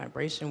negative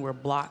vibration, we're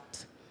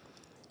blocked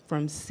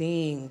from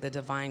seeing the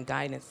divine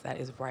guidance that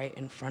is right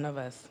in front of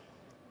us.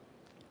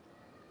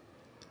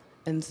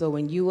 And so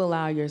when you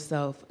allow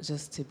yourself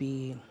just to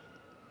be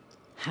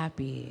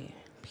happy,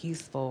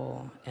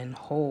 peaceful, and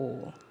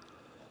whole,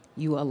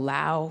 you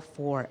allow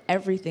for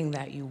everything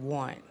that you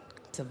want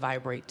to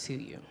vibrate to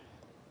you.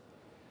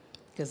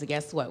 Because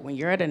guess what? When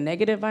you're at a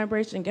negative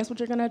vibration, guess what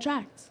you're going to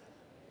attract?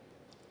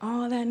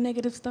 All that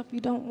negative stuff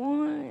you don't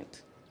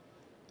want.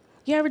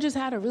 You ever just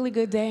had a really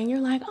good day and you're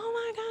like, oh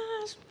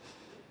my gosh,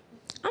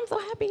 I'm so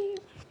happy.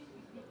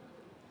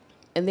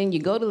 And then you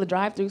go to the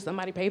drive-thru,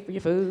 somebody paid for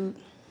your food.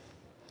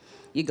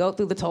 You go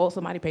through the toll,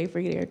 somebody paid for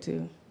you there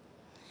too.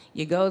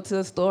 You go to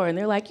a store and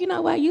they're like, you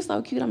know what, you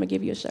so cute, I'm gonna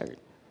give you a shirt.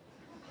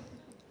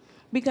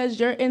 Because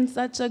you're in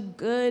such a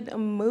good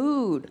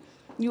mood.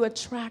 You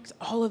attract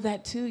all of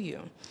that to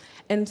you.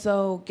 And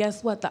so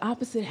guess what? The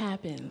opposite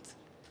happens.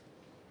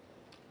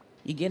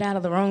 You get out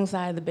of the wrong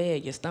side of the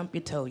bed, you stump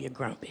your toe, you're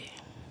grumpy.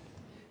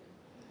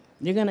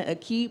 You're gonna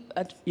keep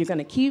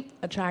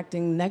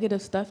attracting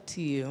negative stuff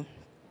to you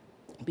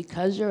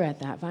because you're at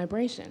that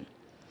vibration.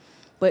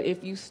 But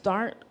if you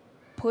start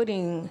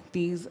putting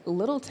these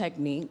little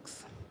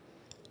techniques,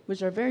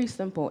 which are very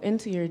simple,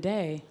 into your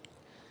day,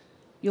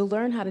 you'll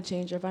learn how to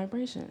change your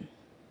vibration.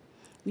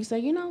 You say,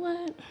 you know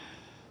what?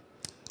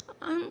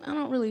 I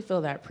don't really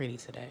feel that pretty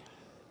today.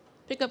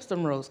 Pick up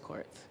some rose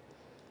quartz.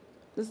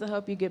 This will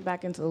help you get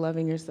back into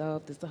loving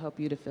yourself. This will help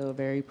you to feel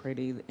very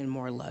pretty and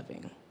more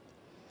loving.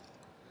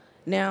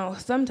 Now,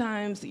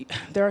 sometimes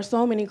there are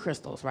so many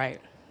crystals,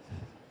 right?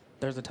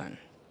 There's a ton.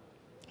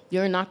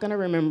 You're not going to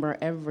remember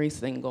every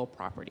single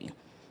property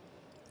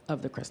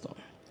of the crystal.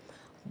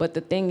 But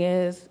the thing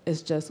is,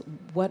 it's just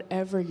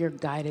whatever you're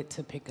guided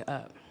to pick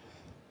up.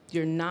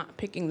 You're not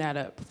picking that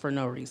up for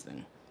no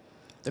reason.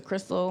 The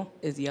crystal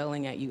is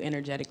yelling at you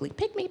energetically,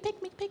 pick me,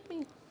 pick me, pick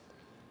me.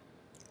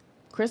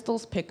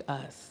 Crystals pick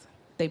us.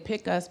 They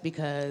pick us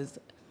because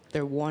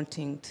they're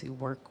wanting to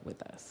work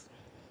with us.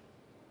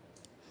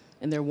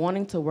 And they're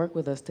wanting to work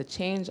with us to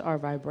change our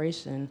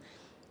vibration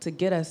to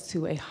get us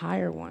to a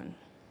higher one.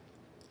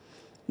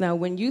 Now,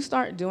 when you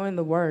start doing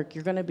the work,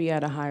 you're going to be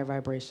at a higher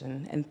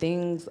vibration, and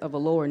things of a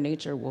lower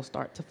nature will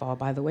start to fall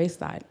by the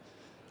wayside.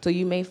 So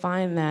you may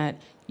find that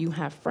you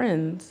have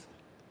friends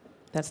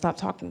that stop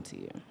talking to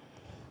you.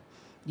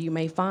 You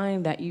may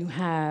find that you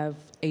have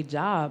a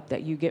job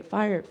that you get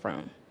fired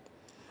from.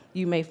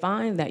 You may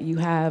find that you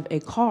have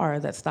a car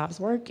that stops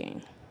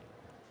working.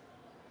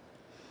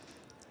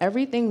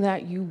 Everything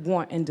that you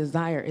want and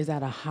desire is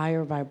at a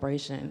higher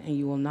vibration, and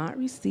you will not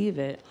receive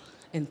it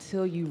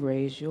until you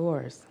raise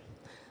yours.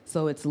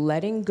 So it's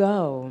letting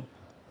go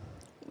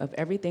of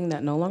everything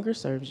that no longer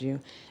serves you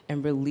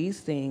and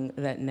releasing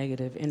that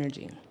negative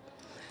energy.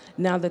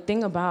 Now, the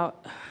thing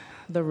about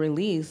the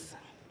release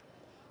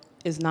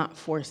is not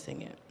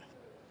forcing it.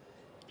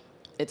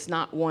 It's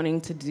not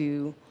wanting to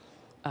do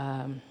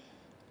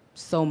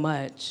so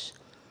much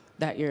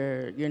that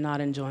you're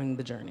not enjoying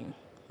the journey,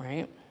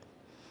 right?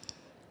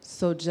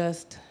 So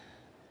just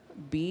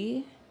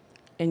be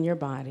in your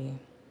body.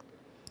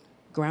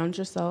 Ground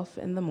yourself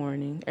in the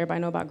morning.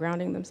 Everybody know about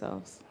grounding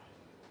themselves?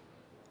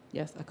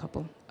 Yes, a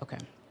couple? Okay.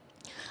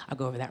 I'll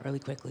go over that really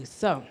quickly.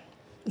 So,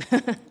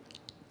 all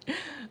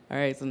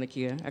right, so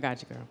Nakia, I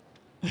got you,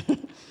 girl.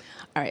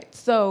 All right,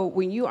 so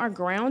when you are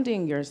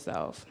grounding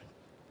yourself,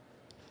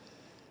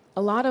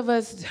 a lot of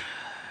us,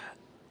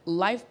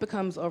 life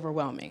becomes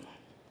overwhelming.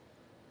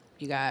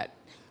 You got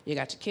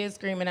your kids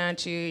screaming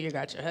at you, you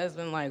got your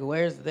husband like,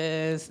 where's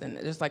this? And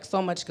there's like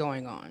so much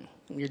going on.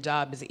 Your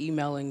job is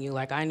emailing you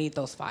like, I need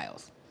those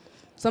files.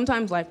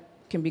 Sometimes life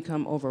can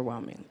become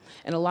overwhelming.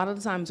 And a lot of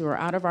the times we're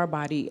out of our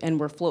body and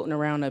we're floating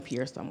around up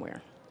here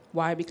somewhere.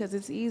 Why? Because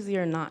it's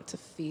easier not to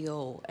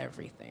feel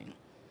everything.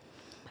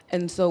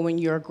 And so when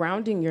you're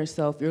grounding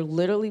yourself, you're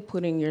literally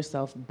putting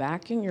yourself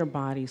back in your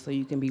body so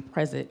you can be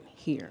present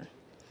here.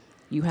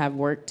 You have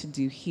work to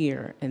do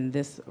here in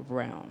this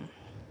realm,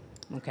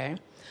 okay?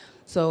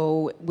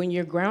 So when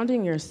you're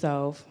grounding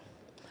yourself,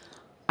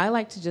 I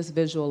like to just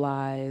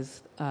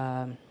visualize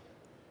the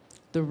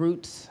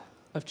roots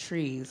of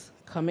trees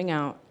coming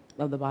out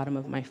of the bottom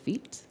of my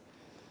feet,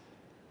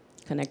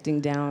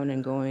 connecting down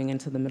and going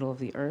into the middle of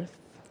the earth,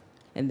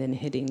 and then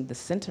hitting the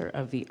center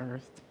of the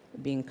earth,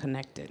 being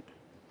connected.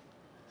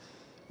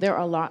 There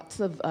are lots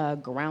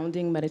of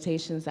grounding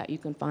meditations that you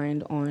can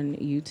find on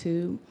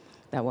YouTube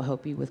that will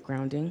help you with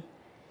grounding.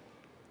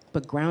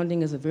 But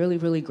grounding is a really,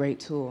 really great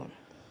tool.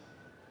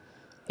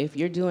 If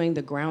you're doing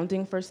the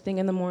grounding first thing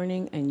in the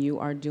morning and you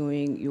are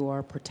doing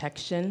your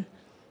protection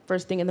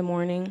first thing in the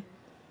morning,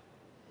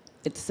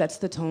 it sets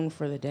the tone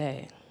for the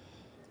day.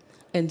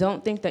 And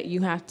don't think that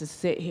you have to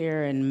sit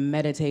here and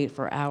meditate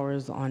for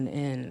hours on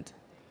end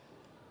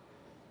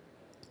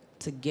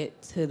to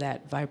get to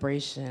that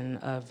vibration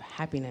of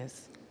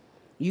happiness.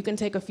 You can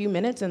take a few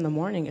minutes in the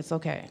morning, it's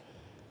okay.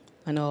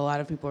 I know a lot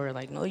of people are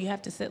like, no, you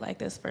have to sit like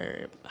this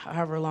for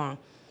however long.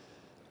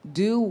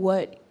 Do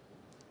what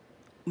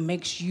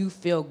makes you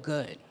feel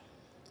good.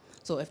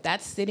 So if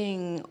that's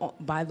sitting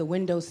by the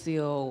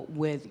windowsill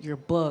with your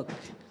book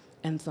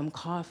and some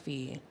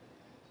coffee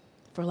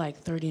for like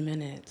 30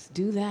 minutes,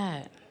 do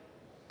that.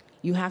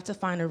 You have to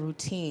find a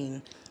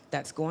routine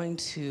that's going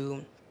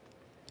to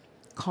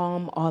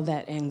calm all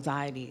that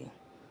anxiety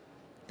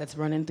that's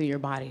running through your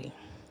body.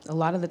 A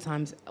lot of the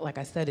times, like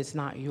I said, it's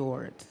not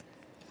yours.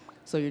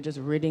 So you're just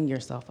ridding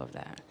yourself of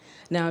that.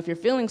 Now, if you're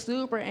feeling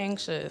super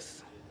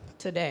anxious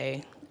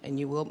today, and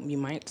you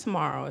might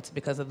tomorrow, it's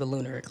because of the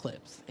lunar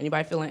eclipse.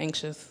 Anybody feeling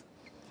anxious?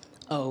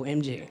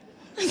 OMG.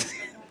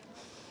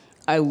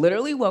 I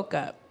literally woke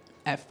up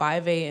at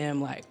 5 a.m.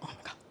 like, oh my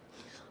God.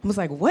 I was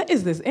like, what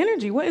is this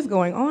energy? What is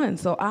going on?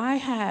 So I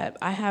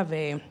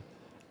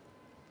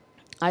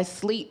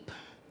sleep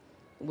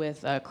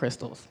with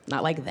crystals,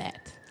 not like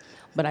that,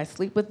 but I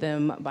sleep with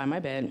them by my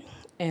bed,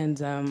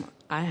 and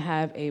I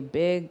have a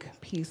big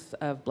piece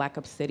of black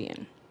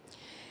obsidian,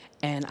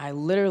 and I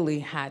literally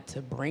had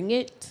to bring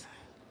it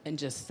and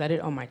just set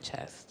it on my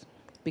chest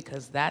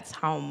because that's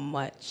how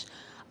much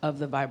of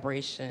the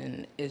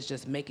vibration is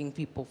just making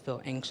people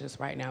feel anxious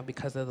right now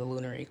because of the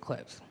lunar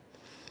eclipse.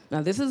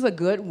 Now, this is a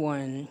good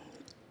one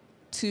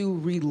to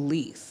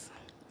release.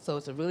 So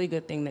it's a really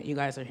good thing that you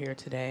guys are here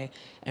today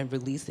and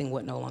releasing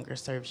what no longer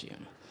serves you.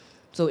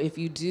 So if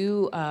you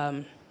do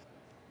a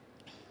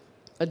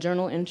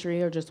journal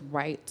entry or just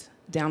write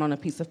down on a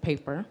piece of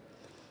paper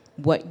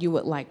what you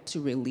would like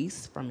to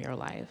release from your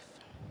life,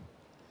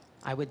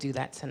 I would do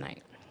that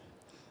tonight.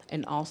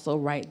 And also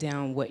write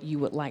down what you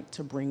would like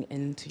to bring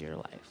into your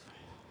life.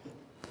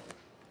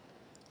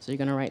 So you're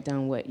gonna write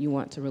down what you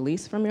want to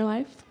release from your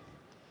life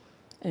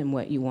and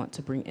what you want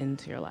to bring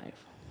into your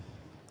life.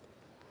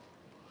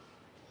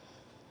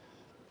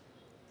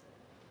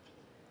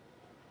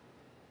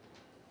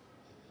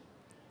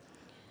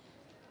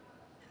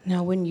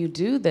 Now, when you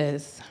do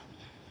this,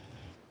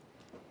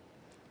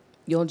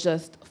 you'll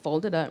just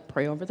fold it up,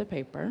 pray over the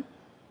paper.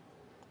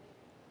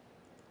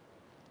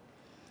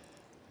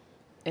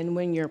 And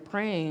when you're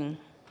praying,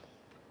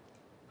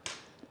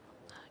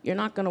 you're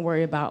not going to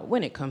worry about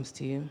when it comes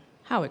to you,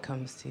 how it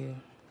comes to you,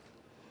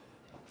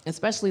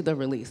 especially the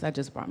release. That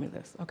just brought me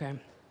this. Okay.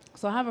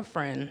 So I have a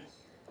friend,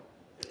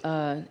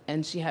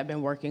 and she had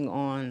been working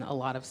on a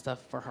lot of stuff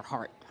for her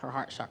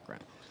heart chakra,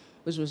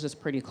 which was just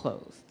pretty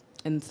closed.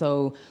 And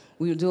so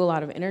we would do a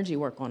lot of energy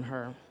work on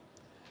her.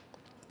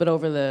 But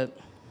over the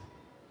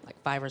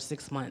 5 or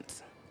 6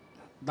 months,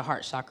 the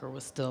heart chakra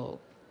was still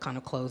kind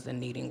of closed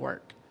and needing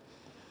work.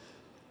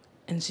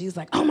 And she's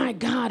like, oh my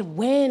God,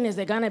 when is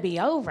it gonna be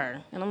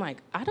over? And I'm like,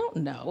 I don't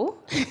know.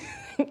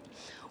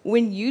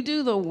 When you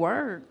do the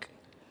work,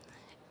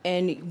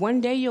 and one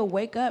day you'll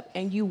wake up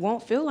and you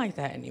won't feel like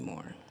that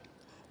anymore.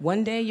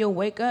 One day you'll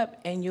wake up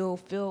and you'll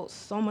feel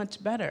so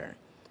much better.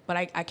 But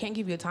I can't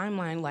give you a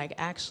timeline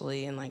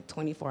actually in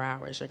 24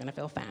 hours you're gonna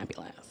feel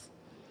fabulous.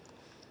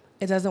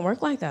 It doesn't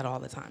work like that all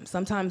the time.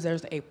 Sometimes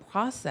there's a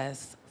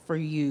process for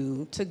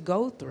you to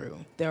go through.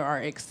 There are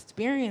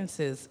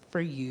experiences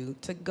for you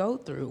to go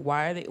through.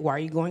 Why are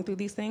you going through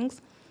these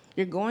things?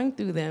 You're going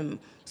through them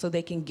so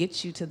they can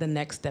get you to the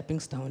next stepping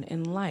stone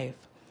in life.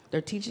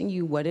 They're teaching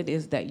you what it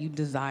is that you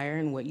desire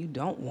and what you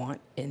don't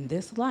want in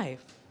this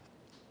life.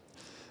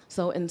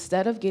 So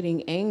instead of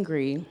getting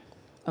angry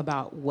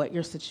about what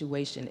your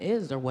situation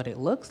is or what it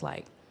looks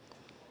like.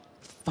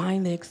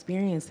 Find the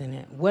experience in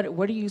it. What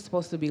are you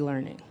supposed to be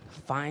learning?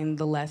 Find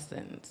the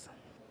lessons.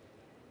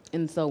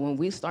 And so when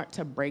we start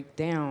to break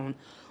down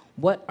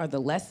what are the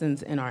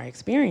lessons in our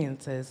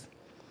experiences,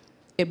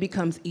 it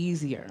becomes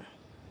easier.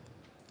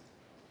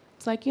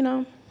 It's like,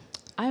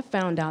 I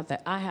found out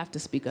that I have to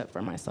speak up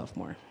for myself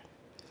more.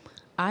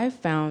 I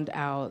found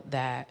out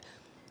that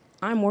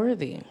I'm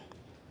worthy,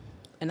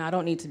 and I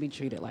don't need to be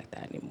treated like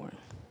that anymore.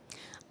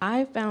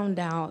 I found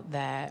out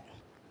that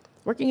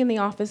working in the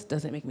office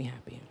doesn't make me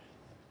happy.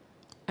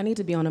 I need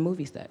to be on a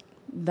movie set.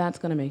 That's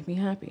going to make me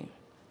happy.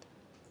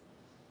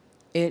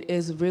 It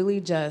is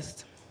really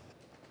just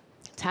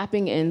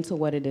tapping into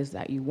what it is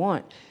that you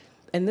want.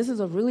 And this is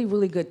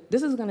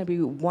this is going to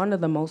be one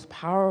of the most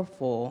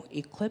powerful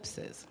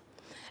eclipses.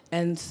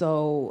 And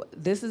so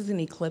this is an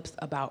eclipse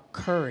about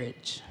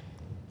courage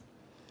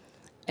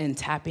and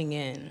tapping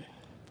in.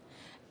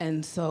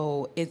 And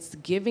so it's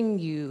giving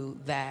you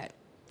that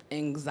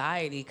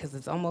anxiety because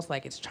it's almost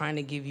like it's trying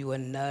to give you a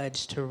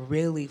nudge to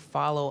really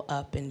follow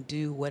up and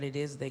do what it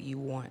is that you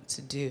want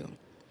to do.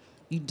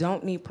 You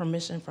don't need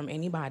permission from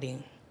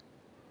anybody.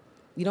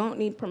 You don't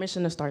need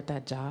permission to start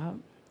that job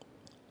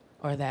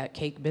or that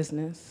cake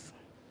business.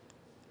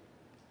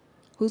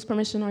 Whose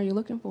permission are you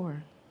looking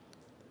for?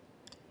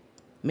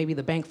 Maybe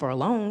the bank for a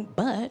loan,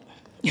 but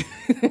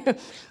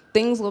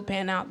things will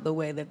pan out the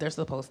way that they're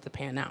supposed to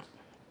pan out.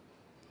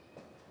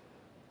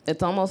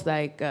 It's almost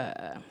like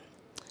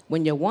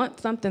when you want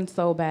something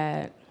so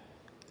bad,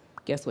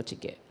 guess what you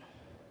get?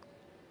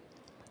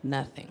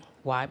 Nothing.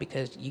 Why?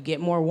 Because you get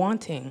more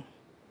wanting.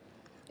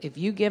 If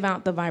you give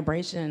out the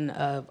vibration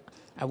of,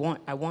 I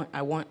want,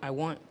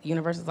 the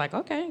universe is like,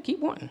 okay, keep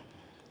wanting.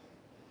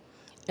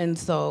 And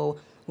so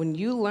when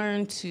you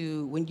learn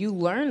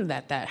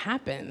that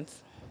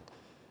happens,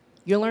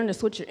 you'll learn to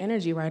switch your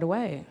energy right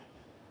away.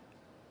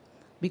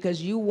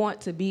 Because you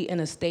want to be in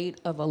a state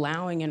of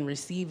allowing and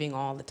receiving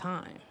all the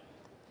time.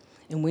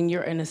 And when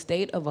you're in a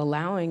state of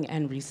allowing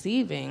and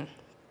receiving,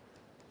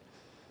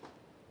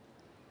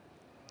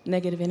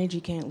 negative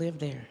energy can't live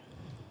there.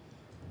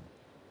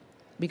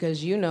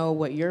 Because you know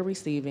what you're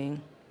receiving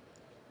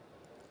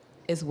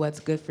is what's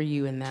good for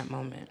you in that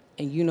moment.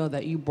 And you know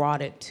that you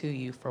brought it to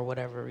you for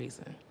whatever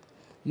reason.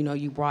 You know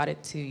you brought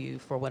it to you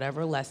for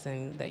whatever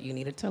lesson that you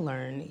needed to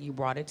learn. You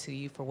brought it to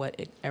you for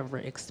whatever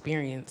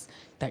experience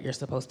that you're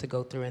supposed to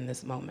go through in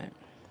this moment.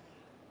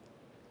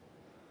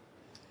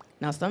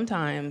 Now,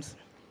 sometimes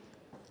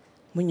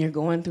when you're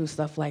going through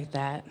stuff like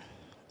that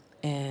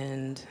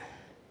and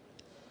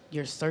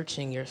you're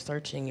searching,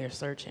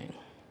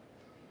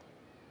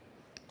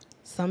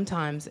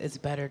 sometimes it's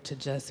better to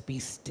just be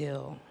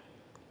still.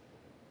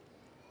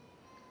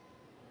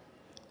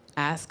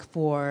 Ask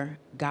for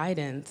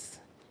guidance,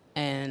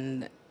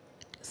 and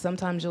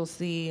sometimes you'll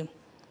see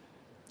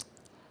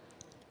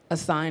a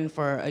sign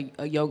for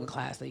a yoga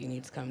class that you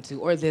need to come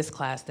to, or this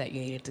class that you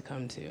needed to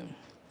come to.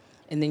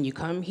 And then you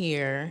come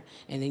here,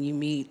 and then you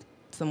meet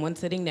someone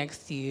sitting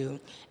next to you,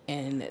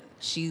 and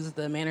she's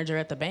the manager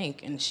at the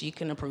bank, and she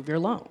can approve your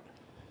loan.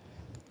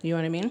 You know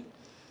what I mean?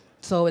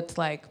 So it's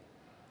like,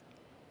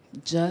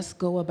 just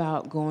go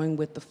about going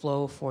with the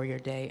flow for your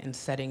day and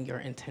setting your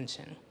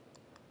intention.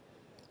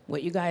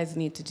 What you guys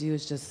need to do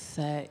is just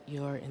set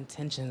your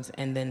intentions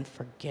and then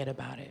forget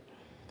about it.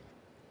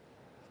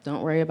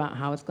 Don't worry about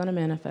how it's going to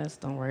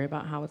manifest. Don't worry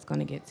about how it's going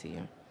to get to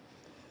you.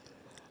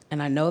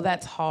 And I know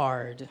that's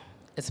hard,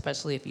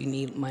 especially if you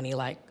need money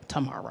like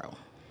tomorrow.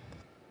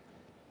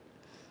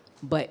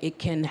 But it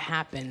can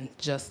happen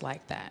just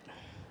like that.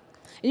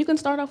 And you can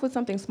start off with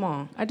something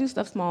small. I do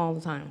stuff small all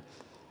the time.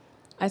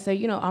 I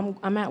say,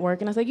 I'm at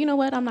work, and I say, you know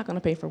what? I'm not going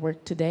to pay for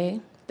work today.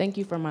 Thank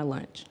you for my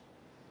lunch.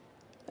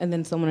 And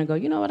then someone will go,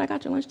 you know what? I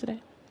got your lunch today.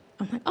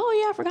 I'm like,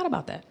 oh, yeah, I forgot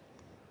about that.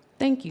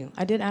 Thank you.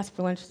 I did ask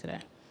for lunch today.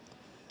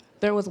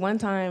 There was one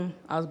time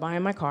I was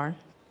buying my car,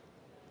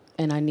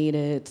 and I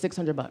needed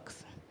 $600.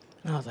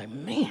 And I was like,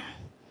 man,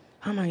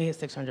 how am I going to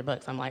get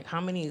 $600? I'm like,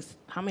 how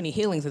many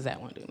healings is that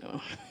one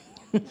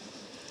do?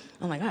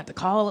 I'm like, I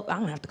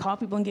don't have to call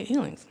people and get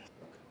healings.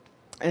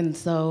 And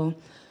so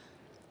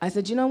I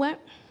said, you know what?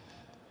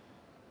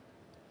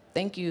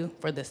 Thank you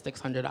for this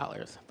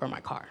 $600 for my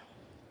car.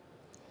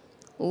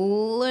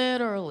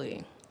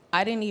 Literally,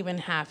 I didn't even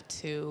have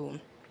to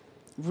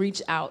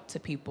reach out to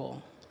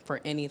people for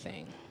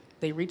anything.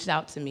 They reached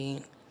out to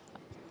me.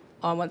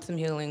 Oh, I want some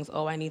healings.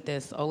 Oh, I need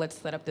this. Oh, let's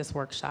set up this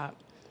workshop.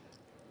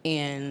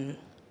 And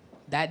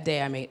that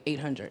day I made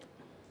 $800.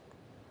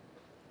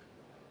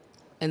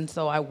 And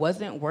so I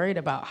wasn't worried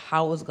about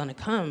how it was going to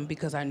come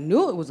because I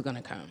knew it was going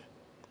to come.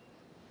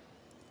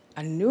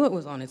 I knew it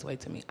was on its way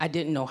to me. I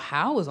didn't know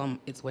how it was on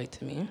its way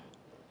to me.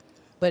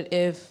 But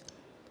if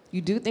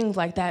you do things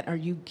like that, or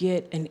you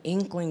get an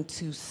inkling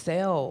to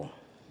sell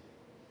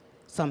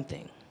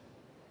something,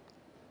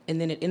 and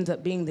then it ends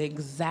up being the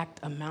exact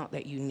amount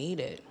that you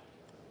needed,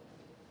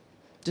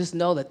 just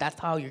know that that's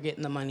how you're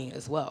getting the money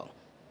as well.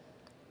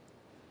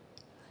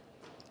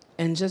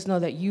 And just know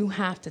that you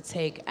have to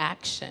take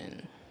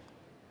action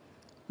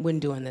when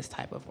doing this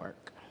type of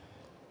work.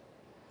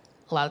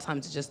 A lot of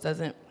times it just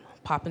doesn't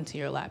pop into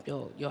your lap.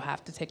 You'll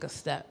have to take a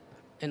step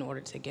in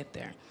order to get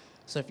there.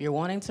 So if you're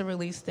wanting to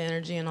release the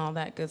energy and all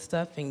that good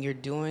stuff and you're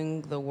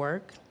doing the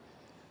work,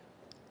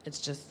 it's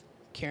just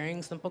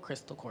carrying simple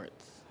crystal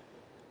quartz.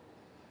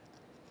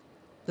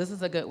 This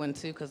is a good one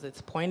too because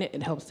it's pointed.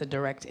 It helps to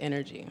direct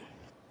energy.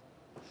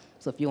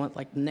 So if you want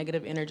like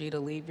negative energy to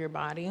leave your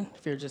body,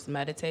 if you're just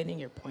meditating,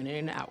 you're pointing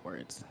it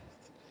outwards.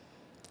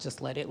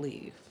 Just let it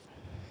leave.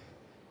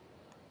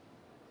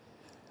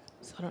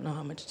 So I don't know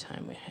how much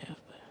time we have,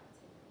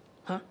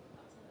 but,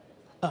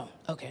 Oh,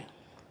 okay.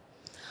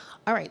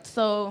 All right,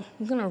 so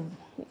I'm gonna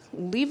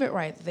leave it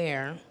right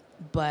there,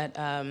 but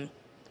gonna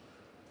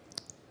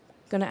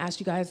ask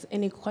you guys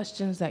any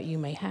questions that you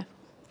may have.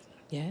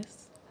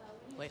 Yes?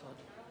 Wait, hold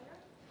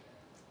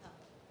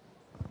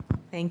on.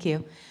 Thank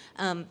you.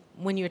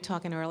 When you were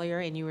talking earlier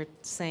and you were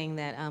saying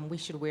that we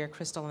should wear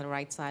crystal on the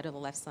right side or the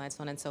left side,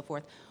 so on and so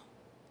forth,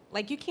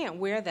 like you can't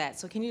wear that,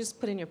 so can you just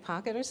put it in your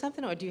pocket or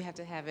something, or do you have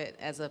to have it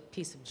as a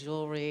piece of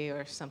jewelry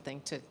or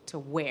something to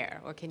wear,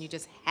 or can you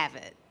just have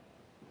it?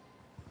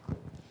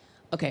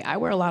 Okay, I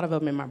wear a lot of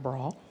them in my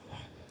bra.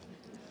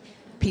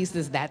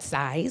 Pieces that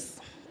size.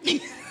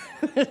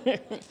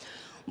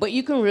 But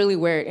you can really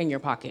wear it in your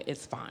pocket,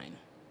 it's fine.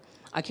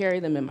 I carry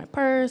them in my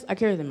purse, I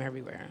carry them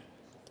everywhere.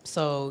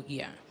 So,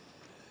 yeah.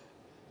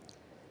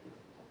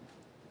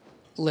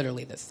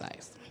 Literally this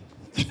size.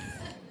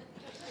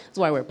 That's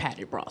why I wear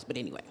padded bras, but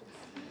anyway.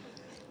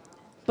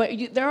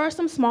 But there are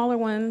some smaller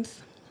ones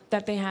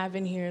that they have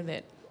in here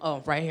that,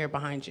 right here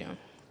behind you,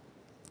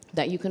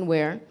 that you can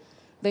wear.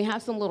 They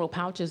have some little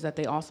pouches that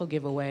they also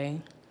give away.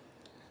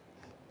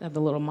 They have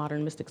the little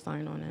Modern Mystic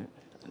sign on it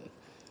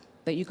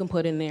that you can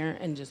put in there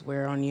and just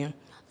wear on you.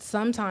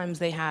 Sometimes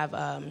they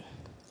have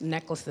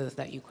necklaces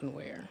that you can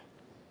wear,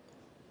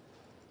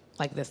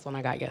 like this one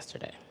I got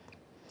yesterday.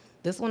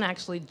 This one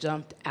actually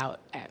jumped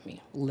out at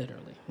me,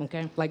 literally,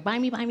 okay? Like, buy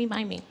me, buy me,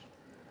 buy me.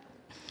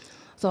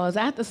 So I was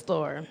at the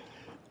store,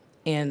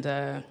 and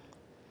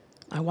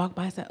I walked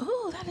by and said,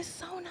 oh, that is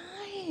so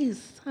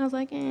nice. I was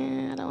like,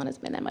 I don't want to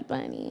spend that much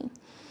money.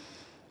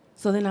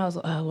 So then I was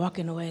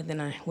walking away, then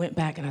I went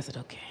back and I said,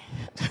 okay.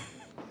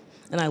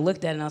 And I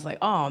looked at it and I was like,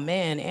 oh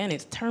man, and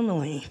it's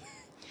tourmaline,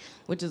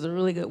 which is a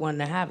really good one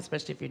to have,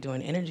 especially if you're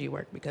doing energy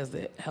work because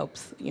it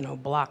helps,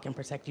 block and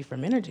protect you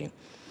from energy.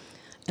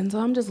 And so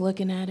I'm just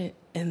looking at it,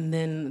 and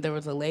then there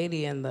was a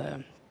lady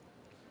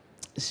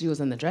she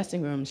was in the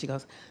dressing room, and she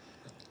goes,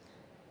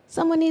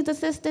 someone needs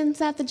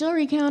assistance at the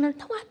jewelry counter.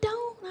 No, I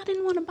don't. I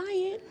didn't want to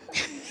buy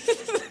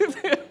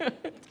it.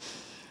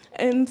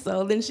 And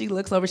so then she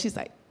looks over, she's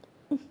like,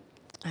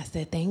 I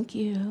said, thank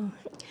you.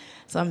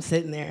 So I'm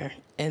sitting there,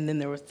 and then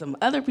there were some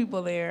other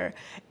people there,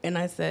 and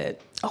I said,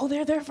 oh,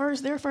 they're there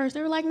first, they're first.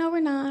 They were like, no,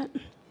 we're not.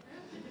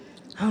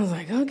 I was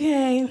like,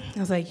 okay. I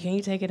was like, can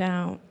you take it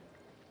out?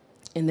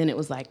 And then it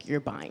was like, you're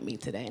buying me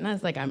today. And I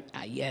was like,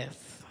 yes,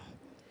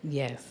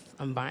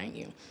 I'm buying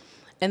you.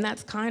 And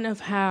that's kind of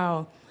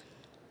how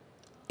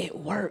it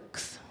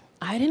works.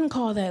 I didn't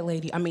call that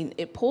lady.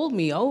 It pulled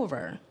me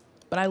over,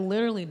 but I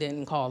literally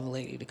didn't call the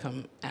lady to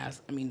come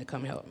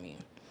help me.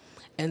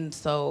 And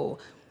so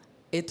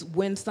it's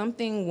when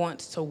something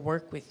wants to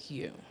work with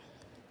you,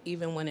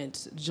 even when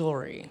it's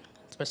jewelry,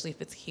 especially if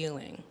it's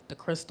healing, the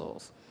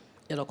crystals,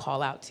 it'll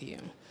call out to you.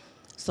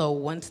 So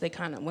once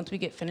we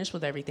get finished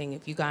with everything,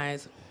 if you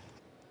guys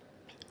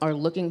are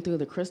looking through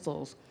the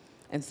crystals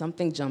and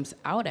something jumps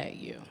out at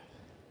you,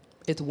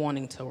 it's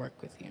wanting to work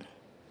with you.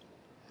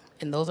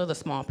 And those are the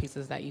small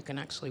pieces that you can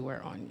actually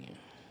wear on you.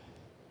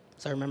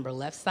 So remember,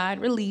 left side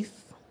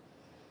release,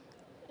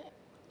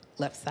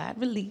 left side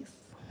release,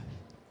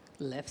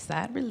 left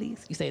side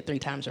release. You say it 3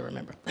 times, you'll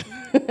remember.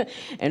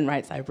 And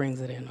right side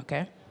brings it in,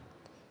 okay?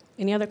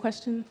 Any other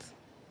questions?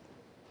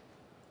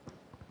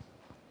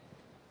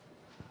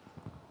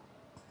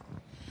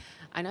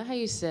 I know how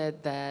you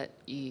said that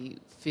you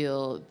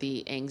feel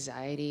the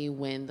anxiety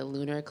when the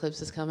lunar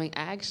eclipse is coming.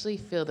 I actually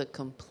feel the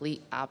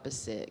complete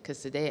opposite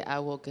because today I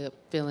woke up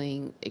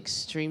feeling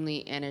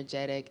extremely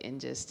energetic and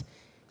just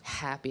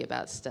happy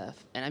about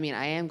stuff. And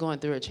I am going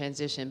through a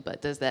transition,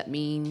 but does that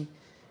mean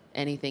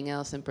anything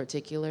else in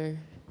particular?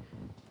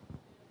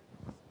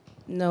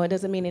 No, it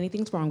doesn't mean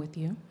anything's wrong with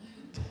you.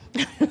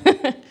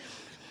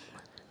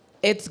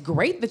 It's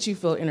great that you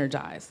feel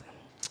energized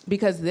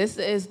because this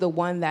is the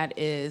one that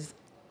is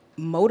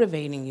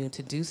motivating you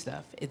to do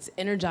stuff. It's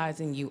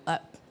energizing you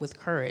up with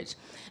courage.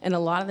 And a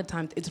lot of the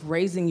times it's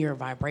raising your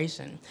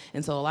vibration.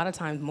 And so a lot of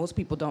times most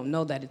people don't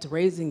know that it's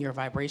raising your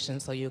vibration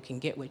so you can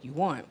get what you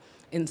want.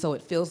 And so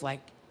it feels like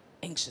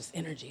anxious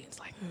energy. It's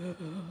like,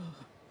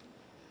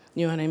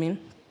 you know what I mean?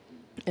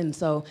 And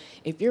so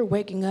if you're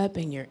waking up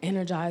and you're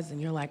energized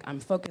and you're like, I'm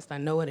focused, I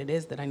know what it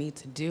is that I need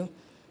to do,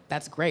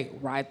 that's great.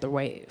 Ride the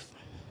wave.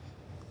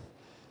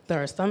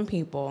 There are some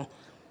people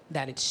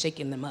that it's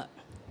shaking them up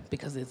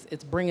because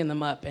it's bringing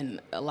them up,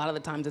 and a lot of the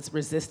times it's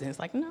resistance.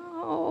 Like,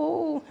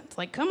 no. It's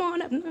like, come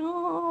on up,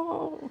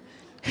 no.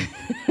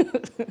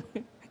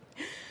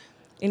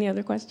 Any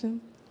other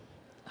questions?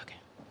 Okay.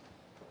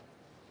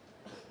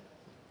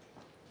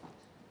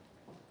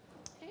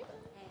 Hey,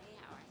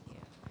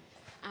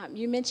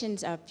 You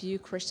mentioned a few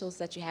crystals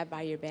that you have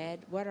by your bed.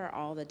 What are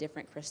all the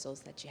different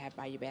crystals that you have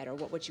by your bed, or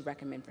what would you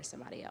recommend for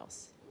somebody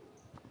else?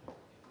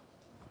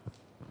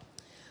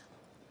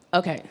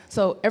 Okay,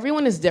 so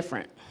everyone is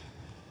different.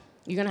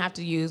 You're gonna have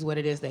to use what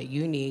it is that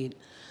you need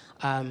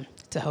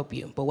to help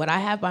you. But what I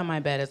have by my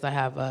bed is I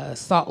have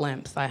salt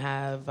lamps, I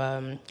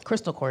have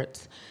crystal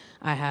quartz,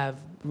 I have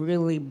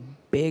really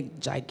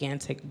big,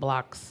 gigantic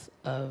blocks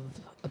of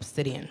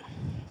obsidian.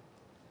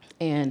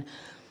 And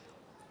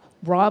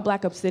raw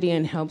black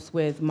obsidian helps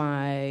with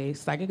my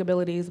psychic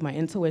abilities, my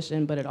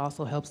intuition, but it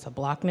also helps to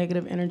block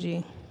negative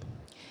energy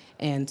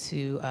and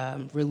to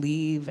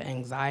relieve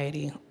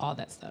anxiety, all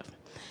that stuff.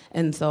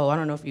 And so I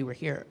don't know if you were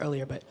here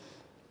earlier, but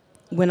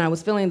when I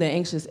was feeling the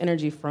anxious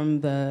energy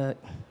from the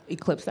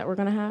eclipse that we're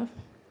gonna have,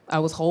 I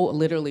was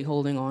literally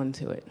holding on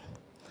to it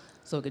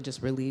so it could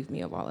just relieve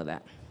me of all of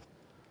that.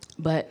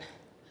 But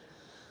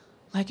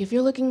like if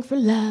you're looking for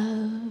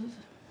love,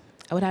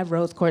 I would have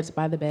rose quartz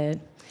by the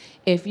bed.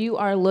 If you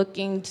are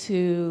looking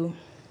to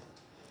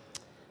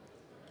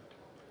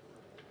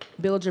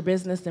build your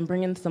business and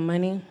bring in some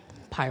money,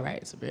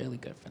 pyrite is really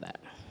good for that.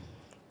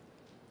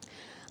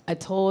 I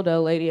told a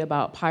lady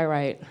about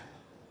pyrite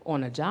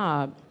on a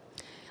job.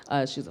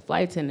 She was a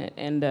flight attendant,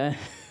 and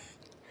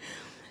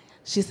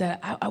she said,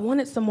 I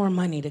wanted some more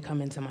money to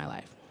come into my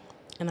life.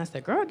 And I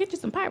said, girl, get you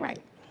some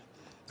pyrite.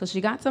 So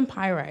she got some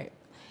pyrite,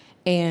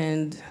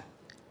 and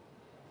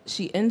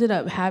she ended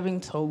up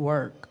having to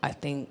work, I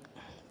think,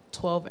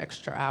 12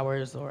 extra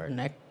hours or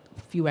a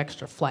few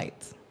extra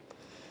flights.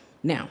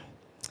 Now,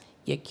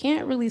 you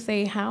can't really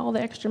say how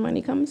the extra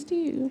money comes to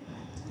you,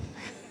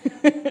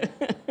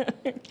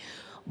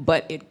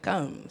 but it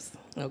comes,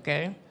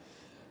 okay?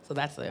 So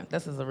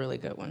this is a really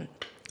good one.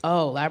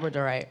 Oh,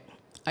 labradorite.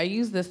 I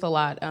use this a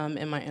lot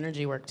in my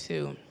energy work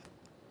too,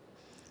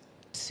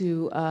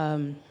 to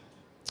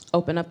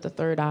open up the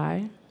third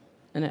eye,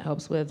 and it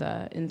helps with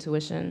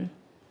intuition.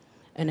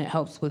 And it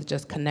helps with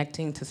just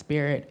connecting to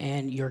spirit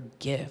and your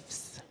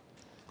gifts.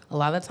 A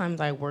lot of times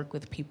I work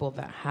with people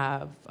that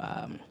have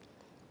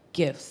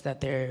gifts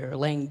that they're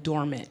laying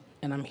dormant,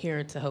 and I'm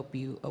here to help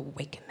you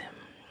awaken them.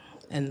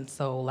 And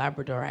so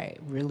labradorite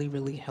really,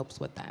 really helps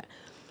with that.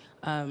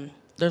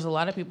 There's a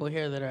lot of people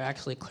here that are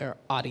actually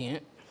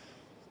clairaudient.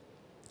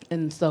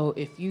 And so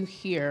if you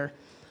hear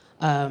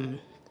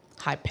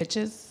high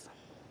pitches,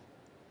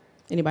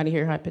 anybody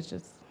hear high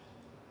pitches?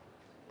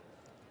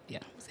 Yeah,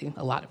 see,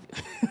 a lot of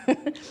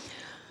you.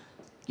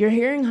 You're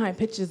hearing high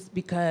pitches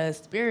because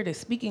spirit is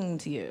speaking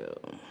to you.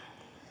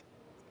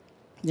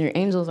 Your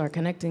angels are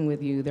connecting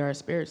with you. There are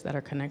spirits that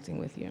are connecting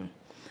with you.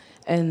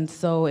 And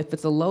so if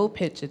it's a low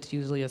pitch, it's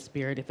usually a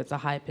spirit. If it's a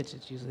high pitch,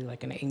 it's usually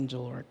like an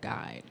angel or a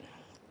guide.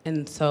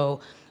 And so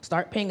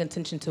start paying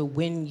attention to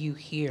when you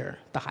hear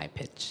the high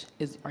pitch.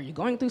 Are you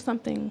going through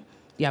something? Do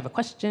you have a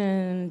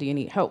question? Do you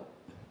need help?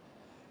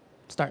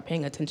 Start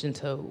paying attention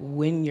to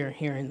when you're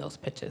hearing those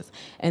pitches.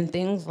 And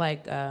things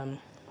like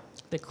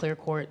the clear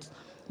quartz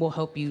will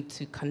help you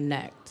to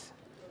connect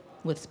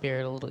with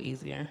spirit a little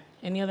easier.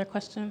 Any other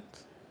questions?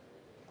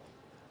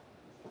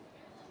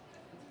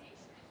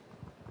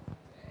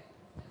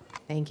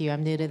 Thank you.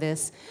 I'm new to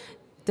this.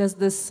 Does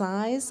the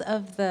size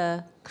of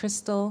the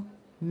crystal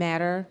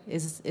matter?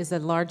 Is a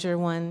larger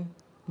one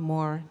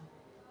more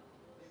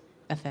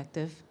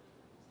effective?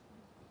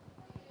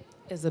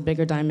 Is a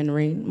bigger diamond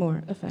ring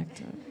more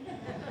effective?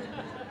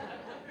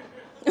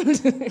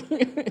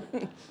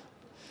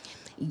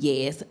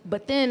 Yes,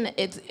 but then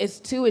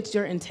it's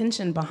your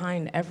intention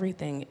behind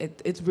everything.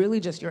 It's really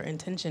just your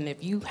intention.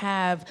 If you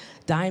have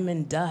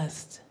diamond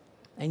dust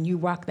and you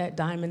rock that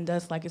diamond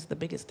dust like it's the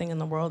biggest thing in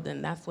the world,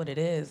 then that's what it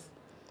is.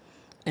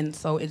 And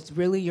so it's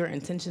really your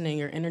intention and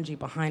your energy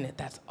behind it.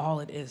 That's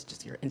all it is,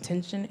 just your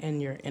intention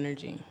and your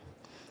energy.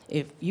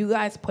 If you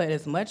guys put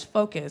as much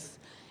focus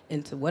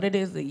into what it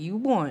is that you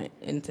want,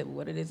 into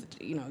what it is,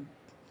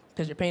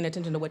 because you're paying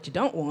attention to what you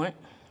don't want,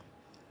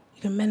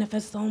 you can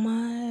manifest so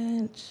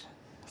much.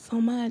 So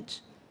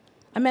much.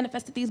 I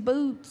manifested these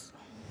boots.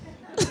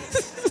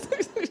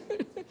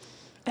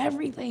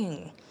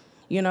 Everything,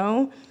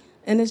 And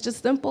it's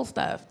just simple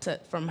stuff,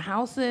 from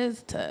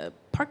houses to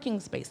parking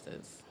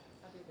spaces.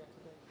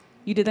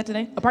 You did that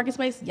today? A parking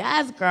space?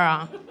 Yes,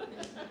 girl.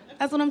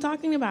 That's what I'm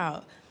talking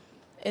about.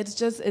 It's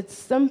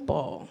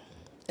simple.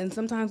 And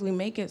sometimes we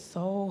make it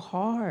so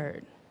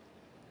hard.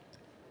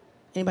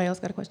 Anybody else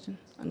got a question?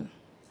 I know.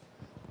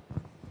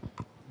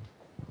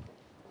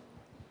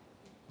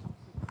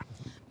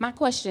 My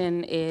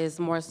question is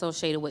more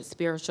associated with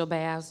spiritual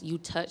baths. You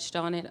touched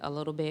on it a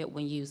little bit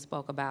when you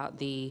spoke about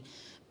the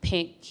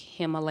pink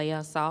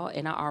Himalaya salt,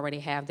 and I already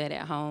have that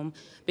at home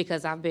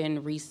because I've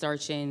been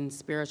researching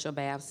spiritual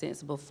baths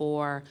since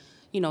before,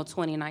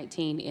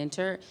 2019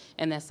 entered,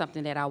 and that's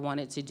something that I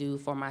wanted to do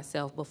for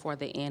myself before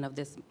the end of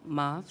this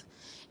month.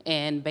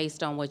 And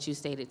based on what you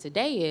stated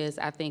today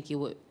I think it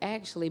would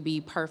actually be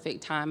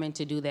perfect timing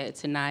to do that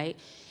tonight,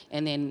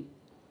 and then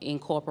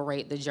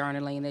incorporate the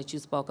journaling that you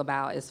spoke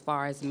about as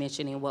far as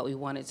mentioning what we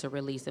wanted to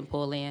release and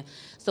pull in.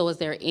 So is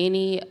there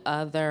any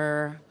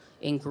other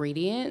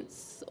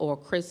ingredients or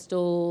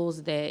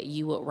crystals that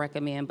you would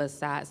recommend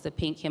besides the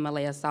pink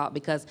Himalaya salt?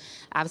 Because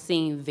I've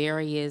seen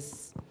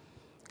various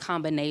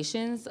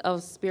combinations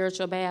of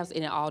spiritual baths,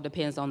 and it all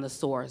depends on the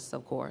source,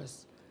 of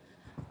course.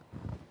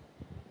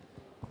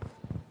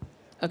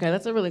 Okay,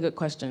 that's a really good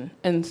question.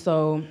 And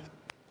so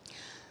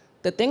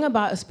the thing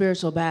about a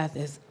spiritual bath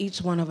is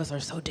each one of us are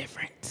so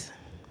different.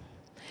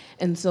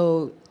 And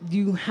so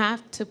you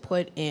have to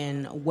put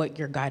in what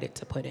you're guided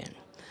to put in.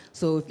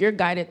 So if you're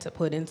guided to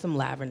put in some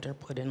lavender,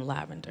 put in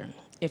lavender.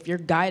 If you're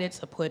guided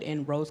to put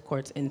in rose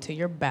quartz into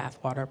your bath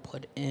water,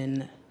 put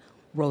in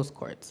rose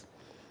quartz.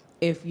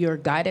 If you're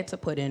guided to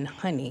put in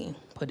honey,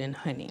 put in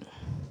honey.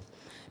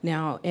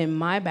 Now, in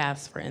my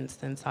baths, for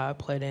instance, I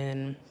put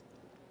in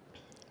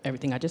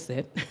everything I just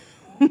said,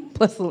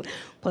 plus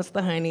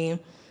the honey.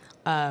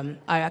 I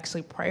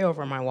actually pray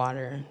over my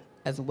water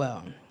as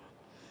well.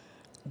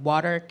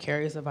 Water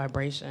carries a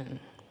vibration,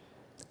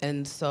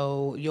 and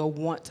so you'll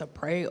want to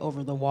pray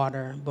over the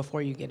water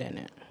before you get in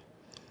it.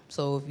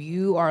 So if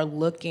you are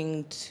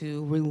looking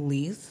to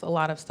release a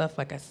lot of stuff,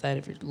 like I said,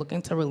 if you're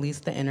looking to release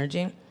the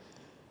energy,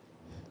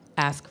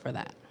 ask for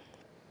that.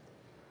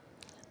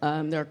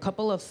 There are a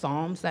couple of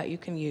psalms that you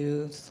can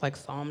use, like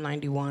Psalm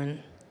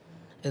 91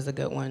 is a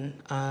good one.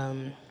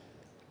 And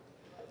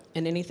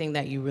anything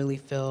that you really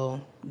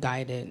feel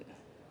guided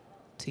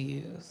to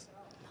use.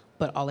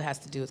 But all it has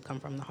to do is come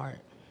from the heart.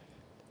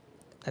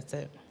 That's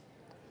it.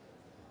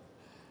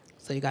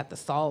 So you got the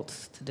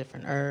salts to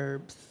different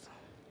herbs,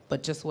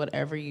 but just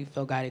whatever you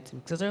feel guided to.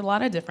 Because there are a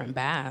lot of different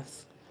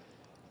baths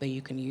that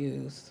you can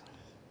use.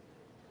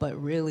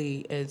 But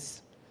really,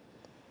 it's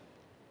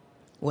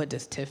what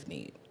does Tiff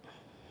need?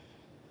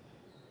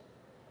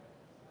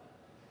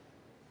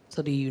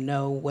 So do you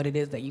know what it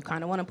is that you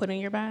kind of want to put in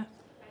your bath?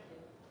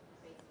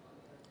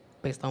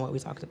 Based on what we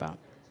talked about?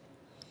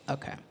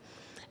 Okay.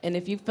 And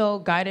if you feel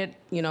guided,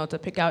 to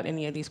pick out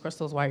any of these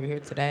crystals while you're here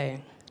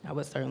today, I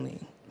would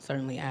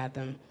certainly add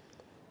them.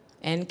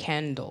 And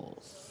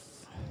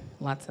candles.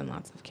 Lots and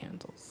lots of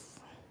candles.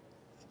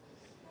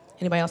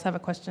 Anybody else have a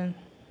question?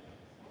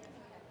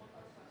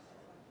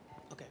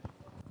 Okay.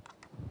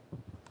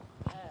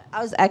 I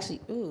was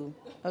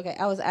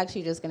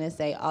actually just going to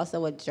say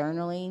also with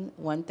journaling,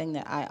 one thing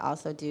that I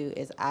also do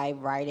is I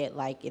write it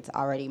like it's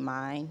already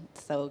mine.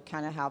 So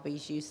kind of how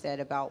Bijoux said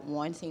about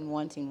wanting,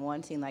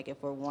 like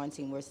if we're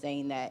wanting, we're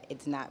saying that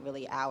it's not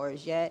really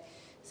ours yet.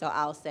 So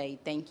I'll say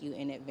thank you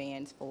in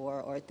advance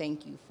for, or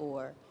thank you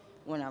for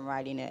when I'm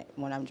writing it,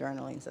 when I'm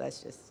journaling. So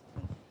that's just.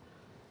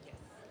 Yes.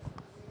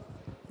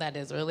 That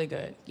is really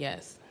good,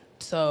 yes.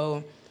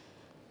 So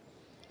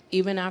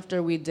even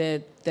after we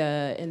did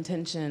the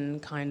intention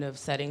kind of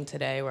setting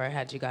today, where I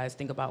had you guys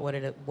think about what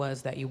it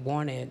was that you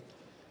wanted,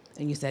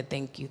 and you said,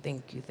 thank you,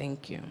 thank you,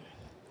 thank you.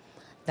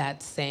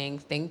 That's saying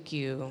thank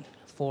you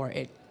for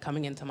it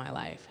coming into my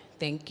life.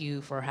 Thank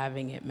you for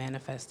having it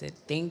manifested.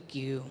 Thank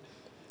you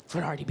for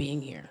it already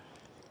being here.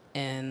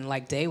 And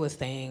like Day was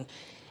saying,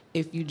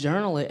 if you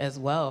journal it as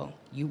well,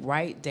 you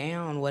write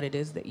down what it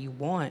is that you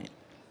want,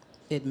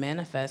 it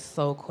manifests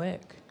so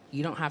quick.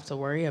 You don't have to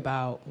worry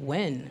about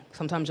when.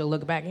 Sometimes you'll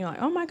look back and you're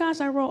like, oh my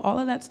gosh, I wrote all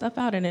of that stuff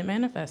out and it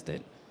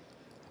manifested.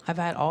 I've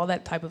had all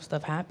that type of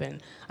stuff happen.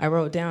 I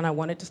wrote down I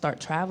wanted to start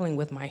traveling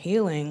with my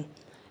healing,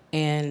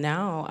 and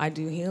now I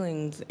do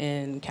healings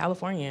in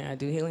California. I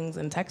do healings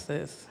in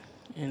Texas,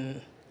 and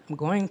I'm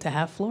going to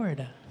have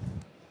Florida.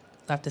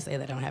 I have to say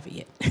that I don't have it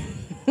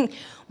yet.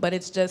 But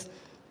it's just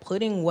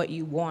putting what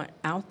you want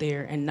out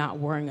there and not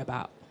worrying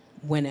about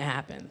when it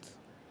happens.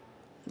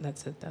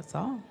 That's it. That's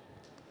all.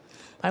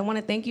 I want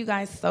to thank you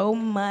guys so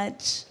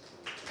much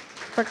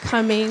for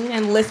coming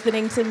and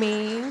listening to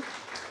me.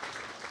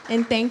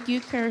 And thank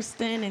you,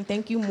 Kirsten, and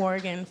thank you,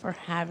 Morgan, for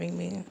having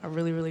me. I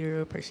really, really,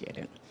 really appreciate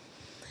it.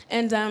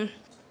 And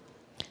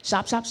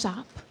shop, shop,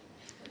 shop.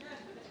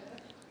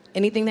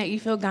 Anything that you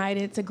feel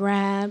guided to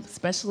grab,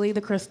 especially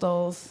the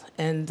crystals,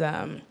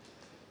 and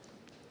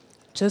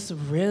just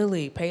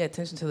really pay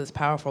attention to this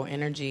powerful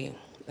energy.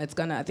 I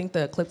think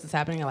the eclipse is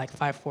happening at like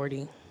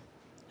 5:40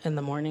 in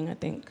the morning, I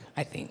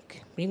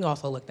think. You can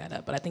also look that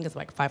up, but I think it's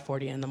like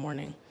 5:40 in the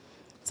morning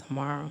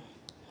tomorrow.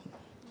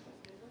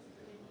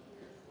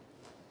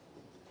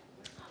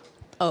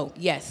 Oh,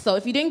 yes. So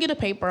if you didn't get a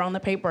paper, on the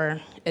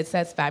paper, it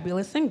says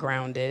Fabulous and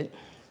Grounded.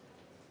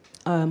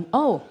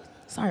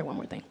 Sorry, one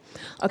more thing.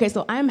 Okay,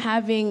 so I'm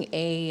having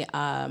a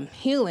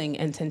healing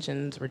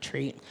intentions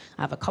retreat.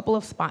 I have a couple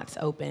of spots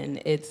open.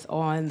 It's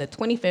on the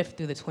 25th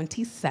through the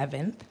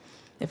 27th,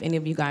 if any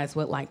of you guys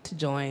would like to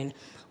join.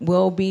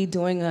 We'll be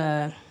doing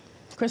a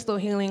crystal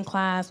healing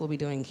class. We'll be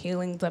doing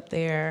healings up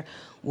there.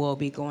 We'll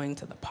be going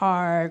to the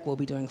park. We'll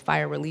be doing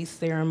fire release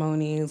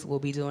ceremonies. We'll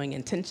be doing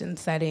intention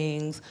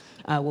settings.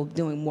 We'll be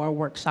doing more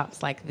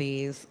workshops like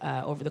these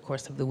over the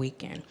course of the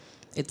weekend.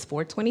 It's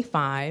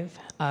 $425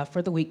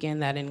 for the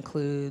weekend. That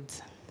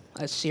includes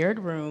a shared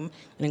room.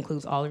 It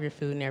includes all of your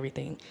food and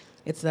everything.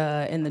 It's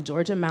in the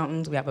Georgia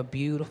mountains. We have a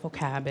beautiful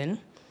cabin.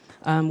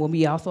 We'll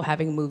be also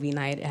having movie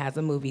night. It has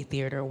a movie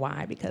theater.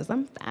 Why? Because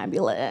I'm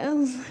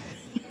fabulous.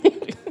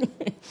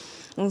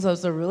 And so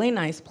it's a really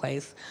nice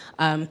place.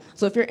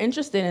 So if you're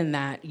interested in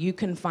that, you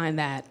can find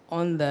that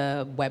on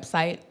the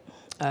website,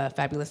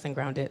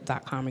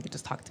 fabulousandgrounded.com. You can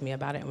just talk to me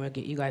about it, and we'll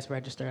get you guys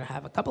registered. I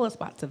have a couple of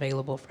spots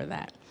available for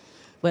that.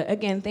 But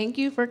again, thank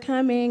you for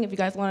coming. If you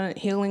guys want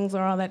healings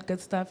or all that good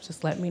stuff,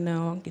 just let me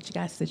know. I'll get you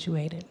guys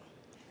situated.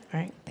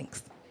 All right,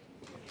 thanks.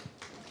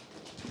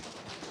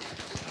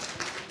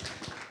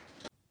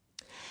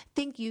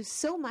 Thank you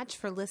so much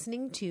for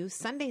listening to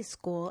Sunday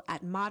School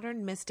at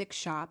Modern Mystic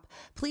Shop.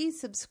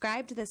 Please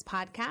subscribe to this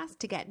podcast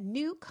to get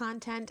new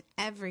content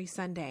every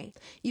Sunday.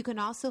 You can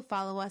also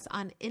follow us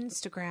on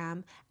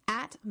Instagram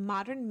at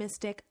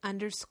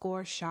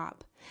modernmystic_shop.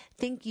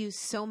 Thank you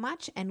so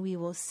much, and we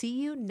will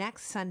see you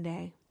next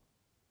Sunday.